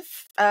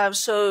exclusive.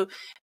 So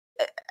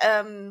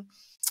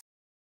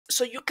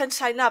you can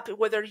sign up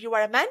whether you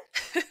are a man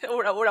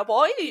or a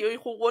boy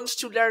who wants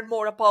to learn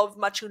more about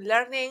machine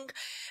learning,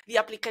 the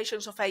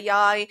applications of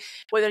AI,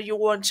 whether you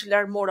want to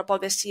learn more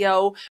about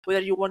SEO, whether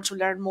you want to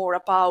learn more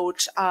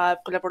about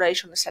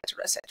collaboration,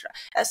 etc., etc.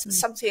 That's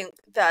something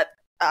that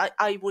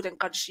I would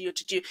encourage you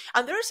to do.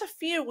 And there's a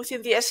few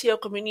within the SEO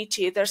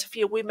community. There's a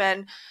few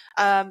women,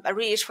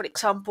 Arish, for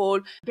example,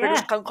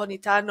 Venus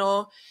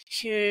Canconitano,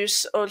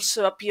 who's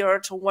also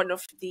appeared on one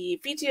of the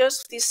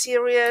videos of this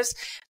series,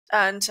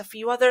 and a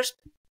few others.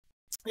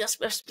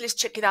 Just please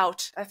check it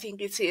out. I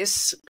think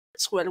it's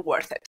well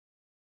worth it.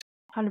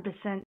 100%.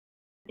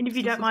 And if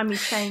you don't mind me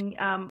saying,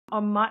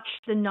 on March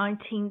the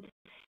 19th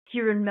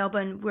here in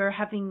Melbourne, we're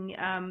having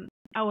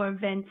our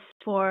events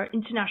for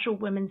International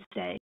Women's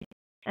Day.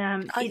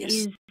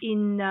 Is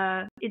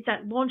it's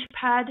at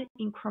Launchpad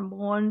in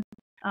Cremorne.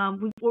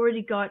 We've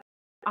already got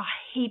a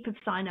heap of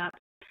sign-ups.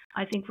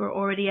 I think we're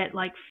already at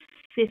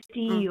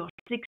 50 or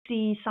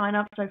 60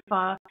 sign-ups so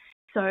far.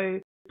 So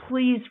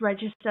please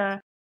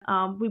register.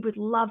 We would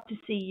love to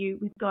see you.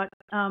 We've got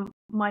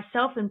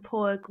myself and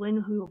Paula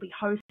Glynn, who will be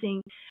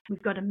hosting.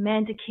 We've got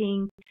Amanda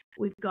King.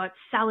 We've got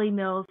Sally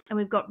Mills, and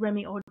we've got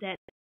Remy Audette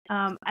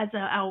as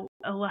our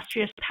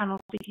illustrious panel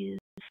speakers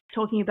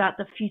talking about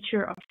the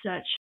future of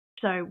search.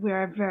 So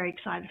we're very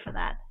excited for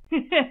that.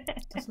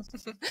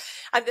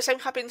 And the same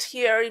happens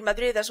here in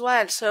Madrid as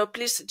well. So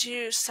please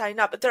do sign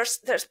up. There's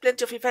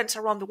plenty of events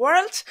around the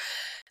world.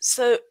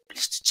 So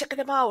please check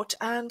them out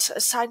and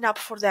sign up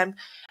for them.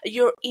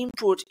 Your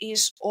input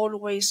is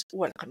always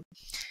welcome.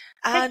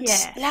 And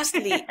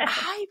lastly,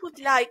 I would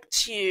like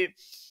to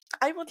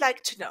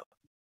know,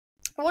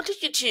 what do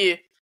you do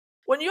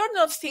when you're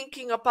not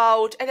thinking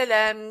about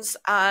LLMs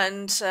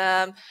and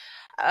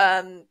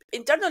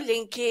internal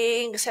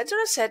linking, etc.,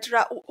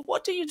 etc.?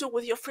 What do you do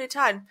with your free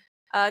time?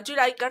 Do you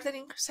like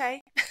gardening,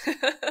 say?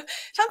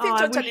 Something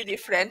totally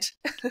different.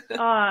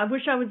 I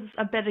wish I was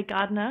a better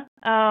gardener.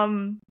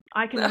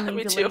 I can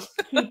only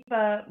keep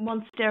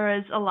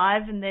monsteras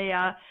alive, and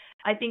I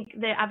think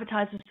their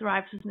advertisers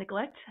thrives with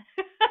neglect.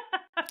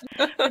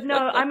 But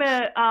no,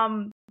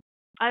 I'm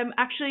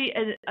actually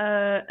an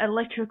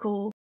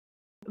electrical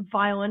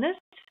violinist.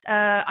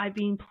 I've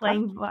been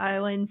playing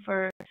violin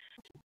for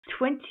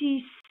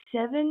 28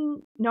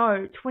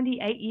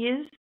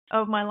 years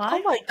of my life.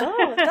 Oh my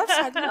god,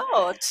 that's a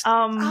lot.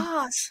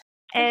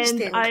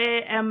 And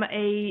I am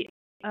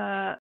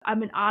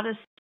I'm an artist,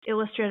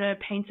 illustrator,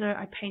 painter.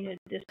 I painted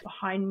this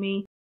behind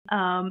me,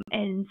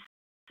 and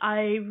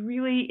I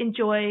really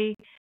enjoy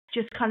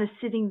just kind of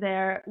sitting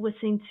there,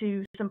 listening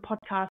to some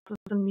podcasts with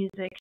some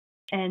music,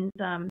 and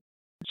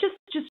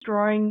just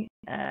drawing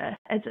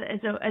as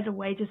a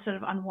way to sort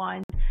of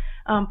unwind.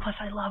 Plus,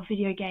 I love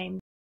video games.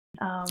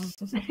 I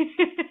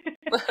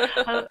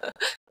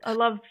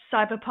love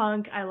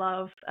Cyberpunk. I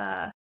love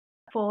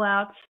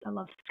Fallout. I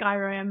love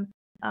Skyrim.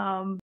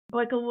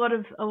 Like a lot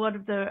of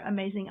the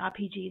amazing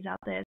RPGs out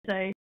there.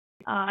 So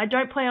I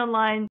don't play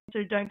online,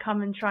 so don't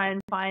come and try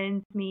and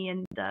find me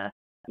and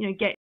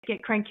get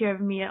cranky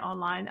over me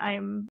online.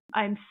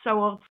 I'm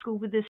so old school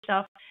with this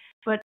stuff,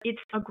 but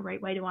it's a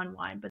great way to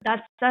unwind. But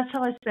that's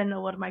how I spend a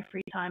lot of my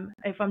free time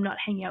if I'm not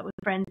hanging out with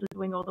friends and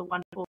doing all the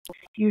wonderful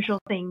usual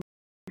things.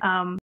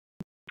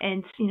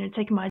 And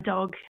taking my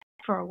dog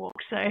for a walk.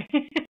 So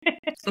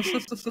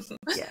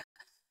yeah.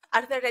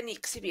 Are there any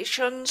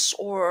exhibitions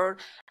or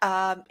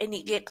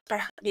any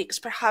gigs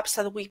perhaps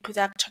that we could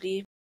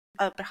actually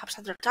perhaps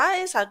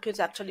advertise? I could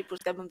actually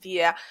put them on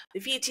the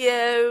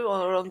video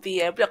or on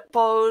the blog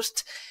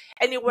post,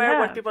 anywhere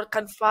where people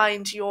can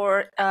find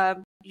your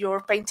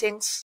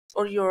paintings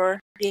or your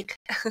gig.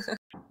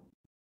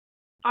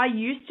 I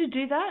used to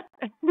do that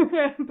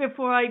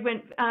before I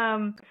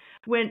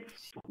went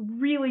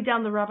really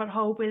down the rabbit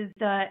hole with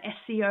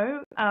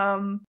SEO.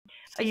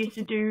 I used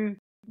to do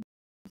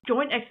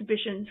joint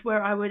exhibitions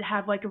where I would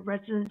have like a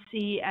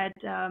residency at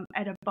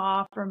a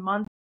bar for a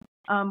month,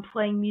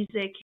 playing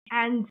music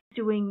and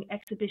doing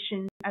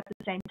exhibitions at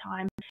the same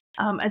time,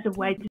 as a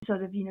way to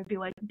sort of be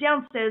like,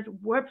 downstairs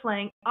we're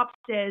playing,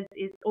 upstairs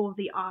is all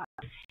the art,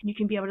 and you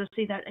can be able to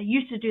see that. I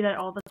used to do that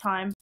all the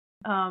time,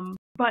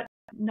 but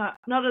not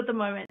at the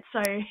moment. So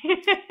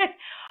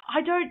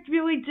I don't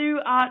really do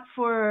art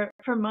for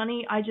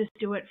money. I just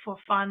do it for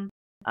fun.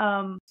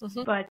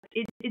 But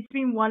it's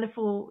been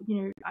wonderful.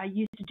 I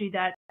used to do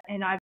that,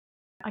 and I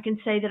can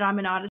say that I'm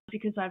an artist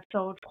because I've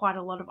sold quite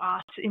a lot of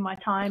art in my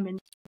time, and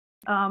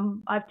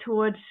I've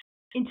toured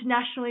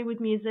internationally with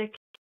music.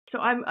 So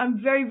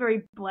I'm very,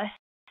 very blessed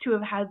to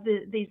have had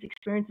these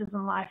experiences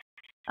in life.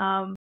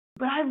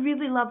 But I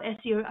really love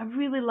SEO. I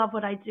really love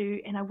what I do,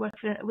 and I work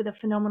with a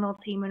phenomenal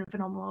team and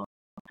phenomenal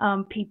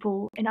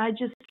people. And I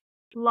just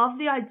love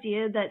the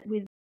idea that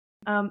with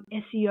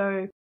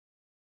SEO,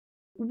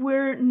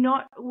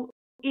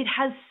 it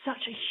has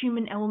such a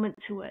human element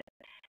to it.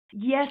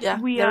 Yes,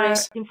 we are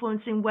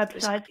influencing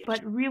websites,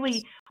 but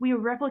really we are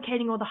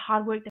replicating all the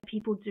hard work that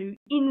people do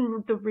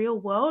in the real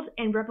world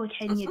and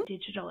replicating it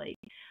digitally.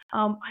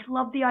 I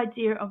love the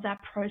idea of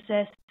that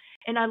process,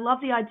 and I love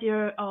the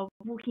idea of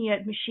looking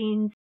at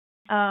machines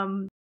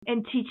and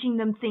teaching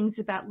them things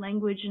about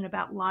language and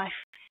about life.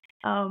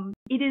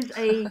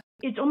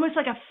 It's almost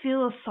like a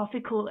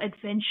philosophical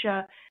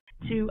adventure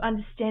to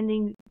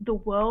understanding the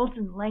world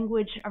and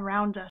language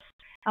around us,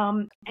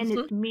 and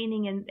its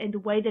meaning and the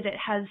way that it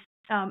has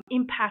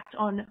impact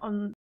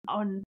on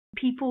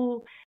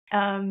people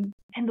and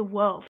the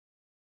world.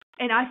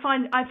 And I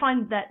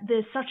find that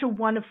there's such a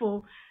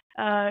wonderful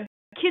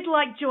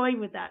kid-like joy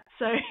with that.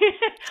 So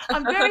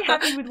I'm very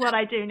happy with what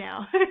I do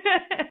now.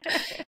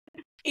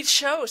 It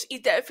shows.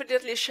 It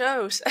definitely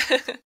shows.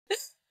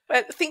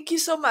 Well, thank you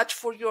so much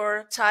for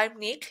your time,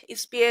 Nick.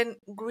 It's been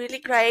really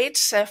great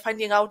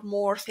finding out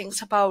more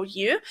things about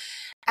you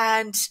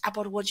and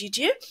about what you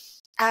do.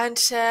 And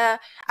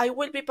I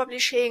will be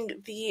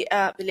publishing the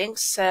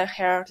links,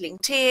 her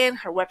LinkedIn,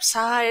 her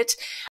website,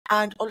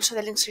 and also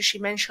the links she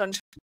mentioned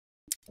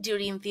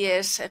during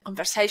this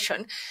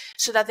conversation,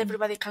 so that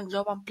everybody can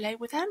go and play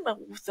with them,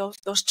 with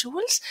those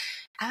tools.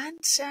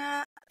 And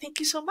thank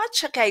you so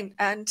much again,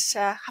 and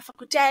have a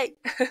good day.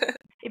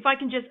 if I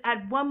can just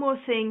add one more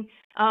thing.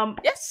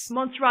 Yes.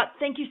 Montserrat,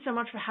 thank you so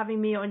much for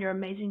having me on your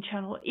amazing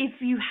channel.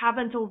 If you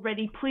haven't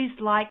already, please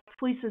like,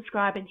 please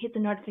subscribe, and hit the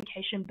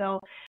notification bell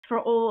for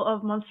all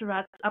of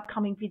Montserrat's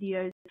upcoming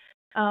videos.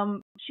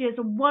 She has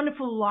a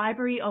wonderful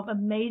library of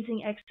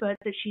amazing experts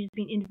that she's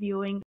been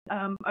interviewing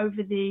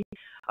over the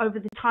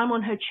time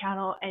on her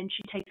channel, and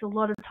she takes a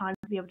lot of time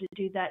to be able to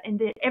do that.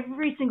 And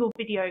every single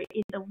video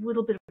is a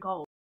little bit of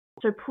gold.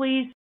 So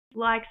please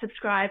like,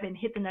 subscribe, and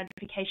hit the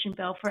notification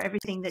bell for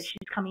everything that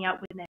she's coming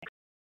out with next.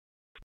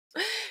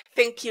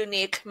 Thank you,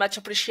 Nick. Much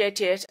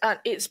appreciated. And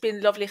it's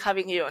been lovely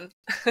having you on.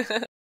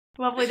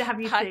 Lovely to have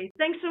you too.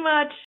 Thanks so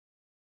much.